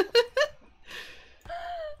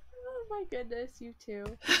 Oh my goodness, you two.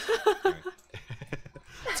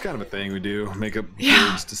 It's kind of a thing we do. Make up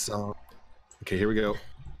Yeah. words to song. Okay, here we go.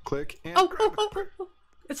 Click and Oh, grab oh, it. oh, oh, oh.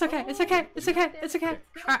 It's okay. It's okay. It's okay. It's okay. All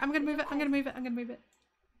right, I'm gonna move it. I'm gonna move it. I'm gonna move it.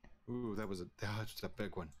 Ooh, that's a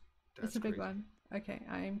big one. It's a big one. Okay,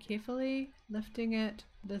 I am carefully lifting it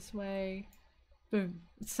this way. Boom.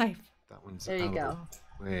 It's safe. That one's There you out go. of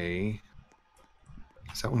the way.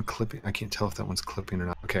 Is that one clipping? I can't tell if that one's clipping or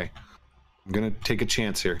not. Okay. I'm gonna take a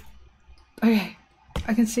chance here. Okay.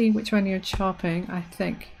 I can see which one you're chopping, I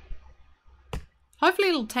think. Hopefully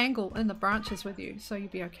it'll tangle in the branches with you, so you'll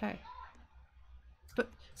be okay. But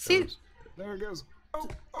see, There it goes. Oh,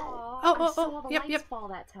 oh. Aw, Oh, I oh, saw oh, the yep, lights yep. fall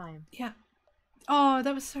that time. yeah. Oh,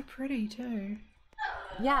 that was so pretty too.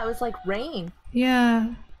 Yeah, it was like rain.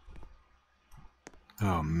 Yeah.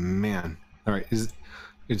 Oh man. All right.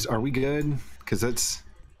 Are we good? Because that's.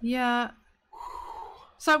 Yeah.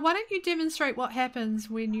 So why don't you demonstrate what happens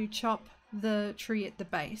when you chop the tree at the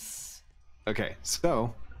base? Okay.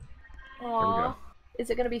 So Aww. Is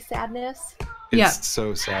it gonna be sadness? it's Yeah.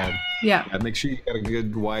 so sad. Yeah. Make sure you got a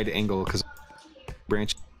good wide angle because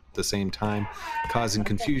branch at the same time, causing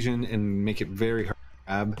confusion and make it very hard to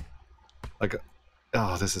grab. Like,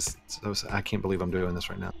 oh, this is so. I can't believe I'm doing this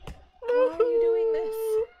right now. Why are you doing this?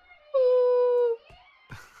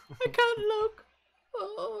 I can't look.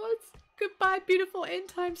 Oh, it's goodbye, beautiful end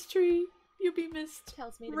times tree. You'll be missed.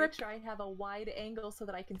 Tells me to Rip. make sure I have a wide angle so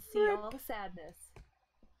that I can see all the sadness.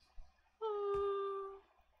 Oh.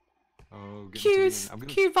 Oh, goodness, Cues, again.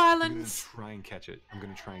 cue I'm gonna violence. try and catch it. I'm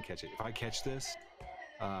gonna try and catch it. If I catch this,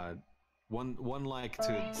 one like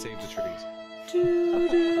to save the trees. Do,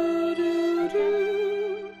 do, do,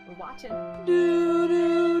 do. We're watching. Do,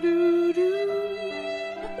 do, do, do.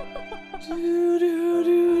 Do, do,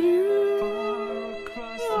 do, do. Far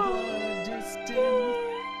across the distance,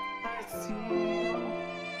 I see.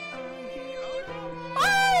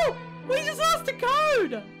 Oh! We just lost a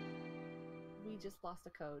code! We just lost a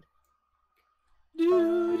code.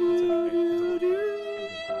 Do, do, do, do.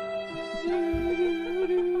 Do,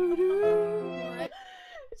 do, do. What?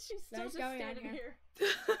 She's still What's just going on standing here?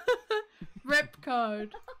 here. Rip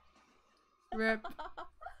code. Rip.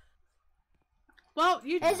 Well,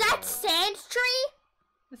 you. Is that sand tree?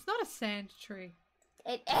 It's not a sand tree.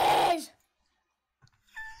 It is.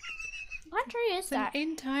 What tree is It's an that?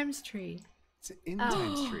 end times tree. It's an end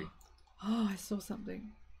times tree. Oh, I saw something.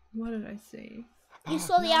 What did I see? You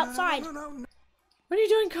saw the outside. No. What are you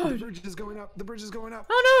doing, The code? bridge is going up. The bridge is going up.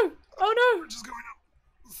 Oh no! Oh The no! bridge is going up.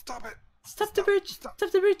 Stop it. Stop the bridge! Stop the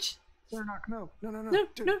bridge! Sarah, no. No,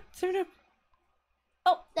 Dude, no, Sarah, no.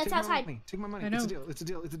 Oh, that's take my outside. money. Take my money. I It's a know. deal. It's a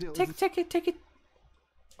deal. It's a deal. Take it.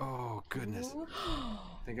 Oh goodness.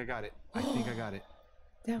 I think I got it. I think I got it.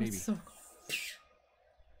 That Maybe. was so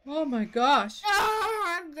cool. Oh my gosh.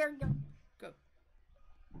 Go.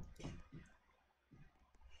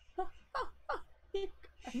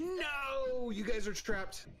 No, you guys are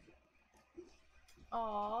trapped.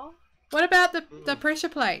 Aww. What about the pressure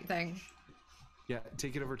plate thing? Yeah,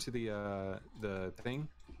 take it over to the thing.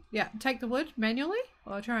 Yeah, take the wood manually,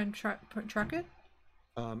 or try and truck it.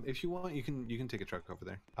 If you want, you can take a truck over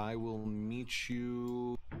there. I will meet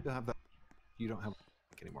you. You'll have that. You don't have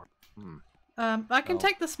anymore. I can Oh.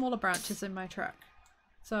 take the smaller branches in my truck.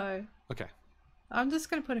 So Okay. I'm just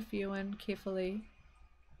gonna put a few in carefully.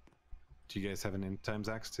 Do you guys have an end times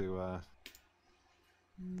axe to?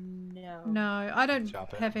 No. No, I don't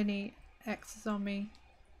Chop it. have any axes on me.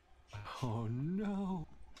 Oh no.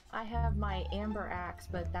 I have my amber axe,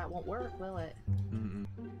 but that won't work, will it? Mm-mm.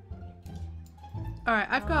 Alright,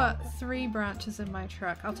 I've got 3 branches in my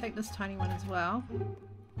truck. I'll take this tiny one as well.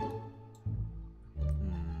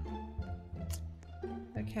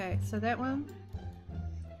 Okay, so that one...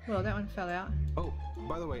 Well, that one fell out. Oh,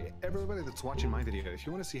 by the way, everybody that's watching my video, if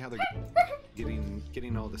you want to see how they're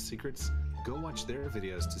getting all the secrets, go watch their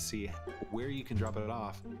videos to see where you can drop it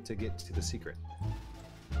off to get to the secret.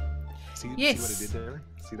 See what I did there?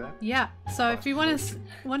 See that? Yeah. So if you want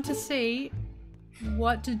to see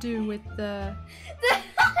what to do with the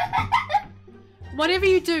whatever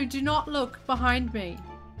you do, do not look behind me.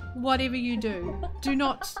 Whatever you do, do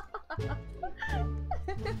not. I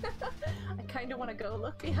kind of want to go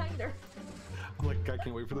look behind her. I'm like, I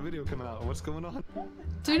can't wait for the video coming out. What's going on?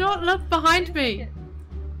 Do not look behind me.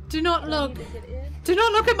 Do not look. Need to get in. Do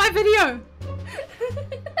not look at my video.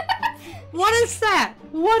 What is that?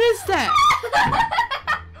 What is that?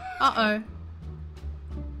 Uh-oh.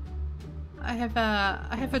 I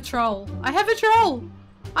have a troll. I have a troll.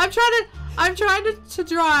 I'm trying to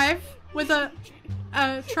drive with a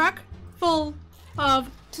truck full of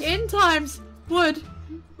N times wood,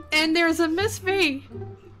 and there's a Miss V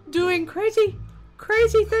doing crazy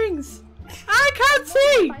things. I can't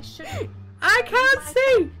see. I can't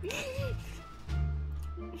see.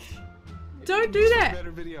 Don't do that.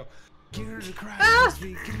 Better video. Get her to crash. Ah!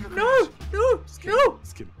 Get her to No, crash. no, no.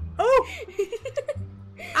 Just kidding. Oh.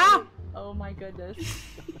 Ah. Oh my goodness.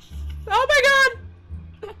 Oh my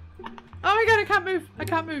god. Oh my god, I can't move. I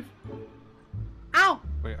can't move. Ow.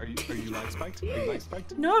 Wait, are you lag spiked? Are you lag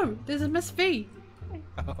spiked? No, there's a Miss V.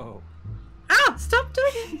 Oh. Ah, stop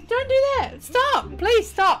doing it. Don't do that. Stop. Please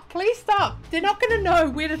stop. Please stop. They're not going to know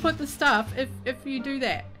where to put the stuff if you do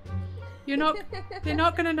that. You're not, they're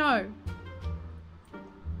not going to know.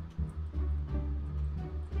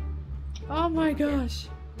 Oh my gosh.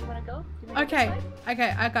 You want to go? You wanna go Okay, this way?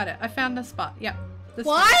 okay, I got it. I found the spot. Yep. This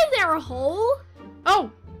Why spot. is there a hole?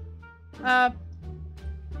 Oh.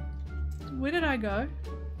 Where did I go?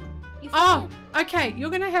 You Oh, fell. okay. You're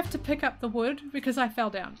going to have to pick up the wood because I fell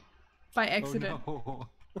down by accident. Oh, no.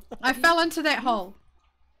 I fell into that hole.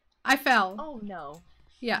 I fell. Oh no.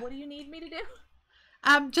 Yeah. What do you need me to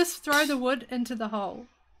do? Just throw the wood into the hole.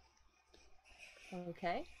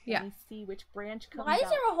 Okay. Yeah. Let me see which branch comes Why is out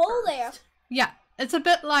there a hole there? first. Yeah, it's a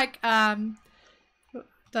bit like the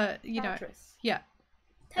Mattress. yeah.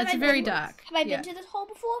 Have It's I very been- dark. Have I yeah. been to this hole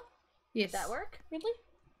before? Yes. Does that work? Really?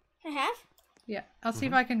 I have. Yeah. I'll see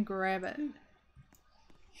if I can grab it. I'm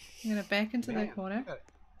gonna back into the Man, corner.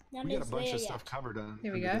 None We got is a bunch there of yet. stuff covered on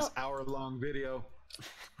Here we under go. this hour-long video.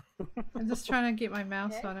 I'm just trying to get my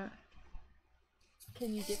mouse Okay. on it.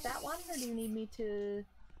 Can you get that one, or do you need me to?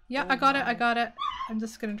 Yeah, Oh I got it. I my. got it. I'm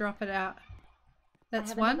just gonna drop it out. That's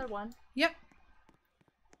I have one. another one. Yep.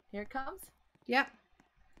 Here it comes. Yep.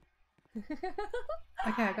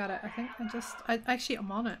 Okay, I got it. I think actually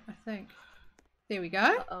I'm on it. I think. There we go.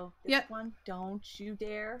 Uh-oh. This Yep. one. Don't you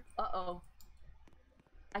dare. Uh-oh.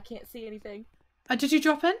 I can't see anything. Did you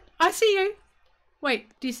drop in? I see you.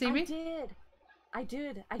 Wait, do you see I me? did. I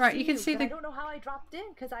did. I Right, see you can see but the- I don't know how I dropped in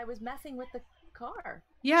because I was messing with the car.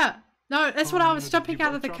 Yeah. No, that's what Oh, I was did jumping you out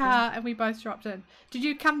both of the drop car and we both dropped in. Did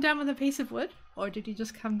you come down with a piece of wood or did you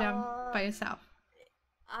just come down by Uh, yourself?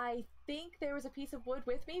 I think there was a piece of wood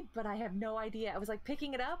with me, but I have no idea. I was like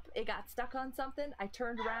picking it up. It got stuck on something. I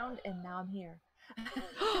turned around and now I'm here.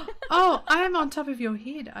 Oh, I am on top of your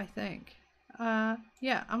head, I think.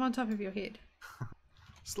 Yeah, I'm on top of your head.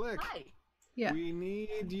 Slick, Hi. Yeah. we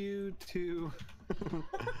need you to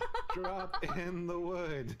drop in the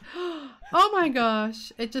wood. Oh my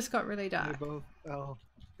gosh, it just got really They dark. both fell.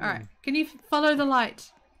 Alright, can you follow the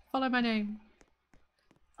light? Follow my name.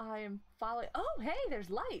 I am following. Oh, hey, there's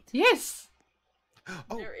light. Yes!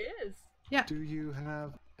 Oh, There is. Yeah. do you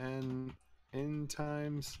have an N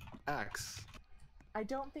times X? I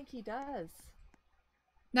don't think he does.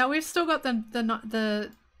 Now we've still got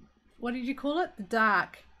the what did you call it? The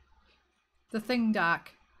dark. The thing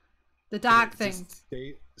dark. The dark thing. Just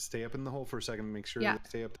stay up in the hole for a second. Make sure Yeah. you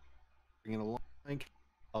stay up. Bring in a line.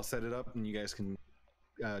 I'll set it up, and you guys can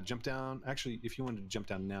jump down. Actually, if you wanted to jump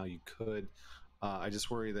down now, you could. I just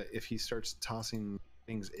worry that if he starts tossing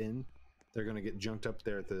things in, they're going to get junked up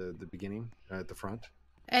there at the beginning, at the front.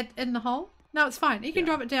 In the hole? No, it's fine. He can Yeah.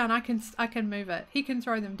 drop it down. I can move it. He can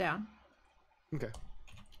throw them down. Okay.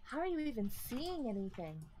 How are you even seeing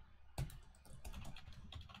anything?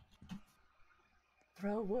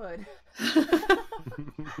 Throw wood.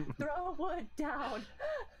 Throw wood down.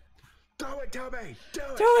 Do it, Toby! Do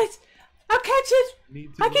it! Do it! I'll catch it.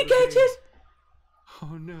 I can catch it.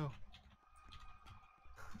 Oh no.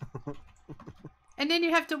 And then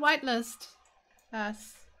you have to whitelist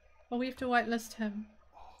us. Or we have to whitelist him.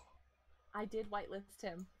 I did whitelist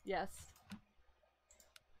him. Yes.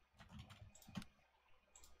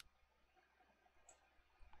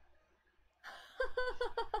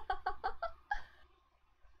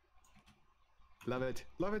 Love it.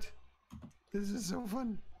 Love it. This is so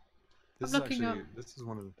fun. This I'm looking up. This is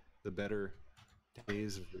one of the better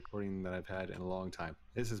days of recording that I've had in a long time.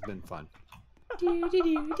 This has been fun. She's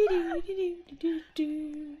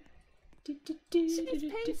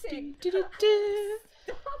pacing.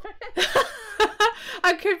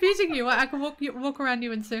 I'm confusing you. I can walk around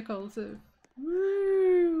you in circles.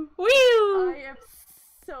 Woo! Woo! I am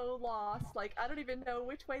so lost. Like, I don't even know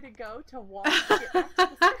which way to go to walk to get back to the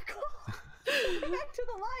circle. Back to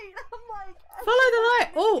the light. I'm like, Follow the light.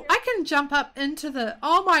 Oh, I can jump up into the.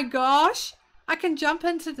 Oh my gosh! I can jump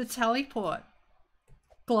into the teleport.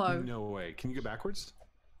 Glow. No way. Can you go backwards?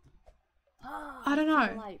 I don't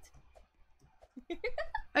know. Light.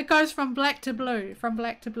 It goes from black to blue,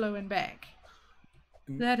 and back.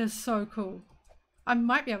 That is so cool. I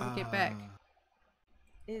might be able to get back.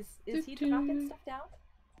 Is he dropping stuff down?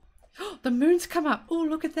 The moon's come up. Oh,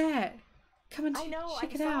 look at that. Come and I know. check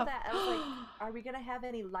I it saw out. that. I was like, are we gonna have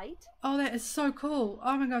any light? Oh, that is so cool.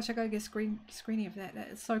 Oh my gosh, I gotta get screening of that. That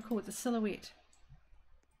is so cool. The silhouette.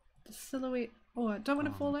 The silhouette. Oh, I don't want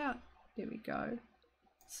to fall out. There we go.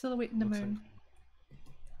 Silhouette in the moon.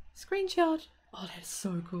 Screenshot. Oh, that is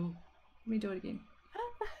so cool. Let me do it again.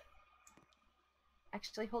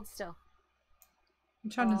 Actually, hold still. I'm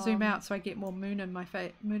trying to zoom out so I get more moon in my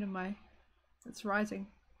face. Moon in my. It's rising.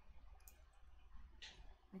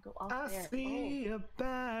 I go off I there. see a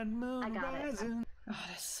bad moon I got it. rising. Oh,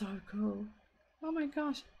 that's so cool. Oh my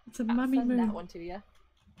gosh, it's a I'll mummy send moon. that one to you.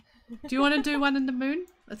 Do you want to do one in the moon?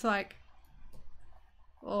 It's like,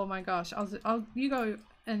 oh my gosh, you go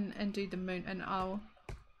and do the moon, and I'll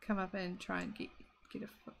come up and try and get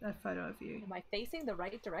a photo of you. Am I facing the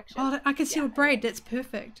right direction? Oh, I can see your braid. That's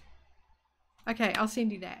perfect. Okay, I'll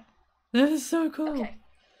send you that. This is so cool. Okay.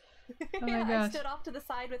 Oh my I gosh. stood off to the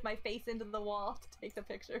side with my face into the wall to take the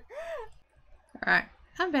picture. Alright,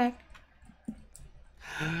 I'm back.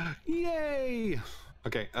 Yay!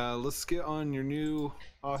 Okay, let's get on your new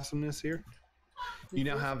awesomeness here. You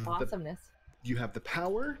now have awesomeness. You have the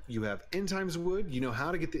power. You have end times wood. You know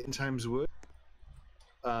how to get the end times wood.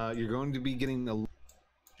 You're going to be getting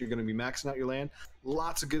you're going to be maxing out your land.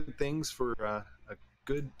 Lots of good things for a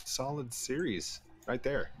good solid series right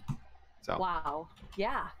there. So Wow.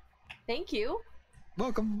 Yeah. Thank you.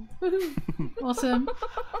 welcome. Awesome.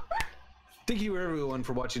 Thank you everyone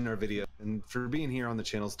for watching our video and for being here on the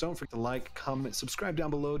channels. Don't forget to like, comment, subscribe down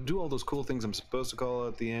below, do all those cool things I'm supposed to call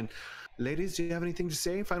at the end. Ladies, do you have anything to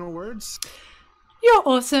say? Final words? You're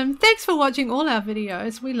awesome. Thanks for watching all our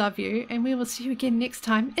videos. We love you, and we will see you again next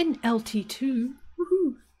time in LT2.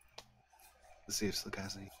 Woohoo! Let's see if Slick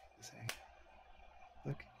has anything to say.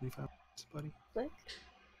 Slick, any final words, buddy? Flick.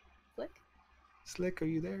 Flick. Slick, are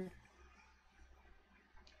you there?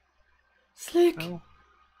 Slick. No?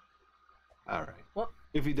 Alright. What?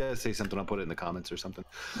 If he does say something, I'll put it in the comments or something.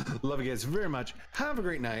 Love you guys very much. Have a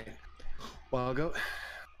great night. Well, I'll go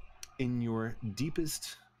in your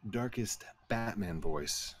deepest, darkest Batman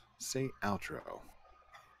voice. Say outro.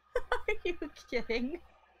 Are you kidding?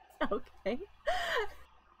 Okay.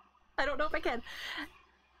 I don't know if I can.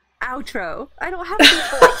 Outro. I don't have any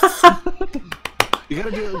voice. You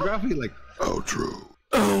gotta do it gruffy, like outro.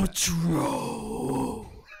 Outro.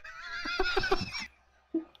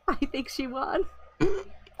 I think she won.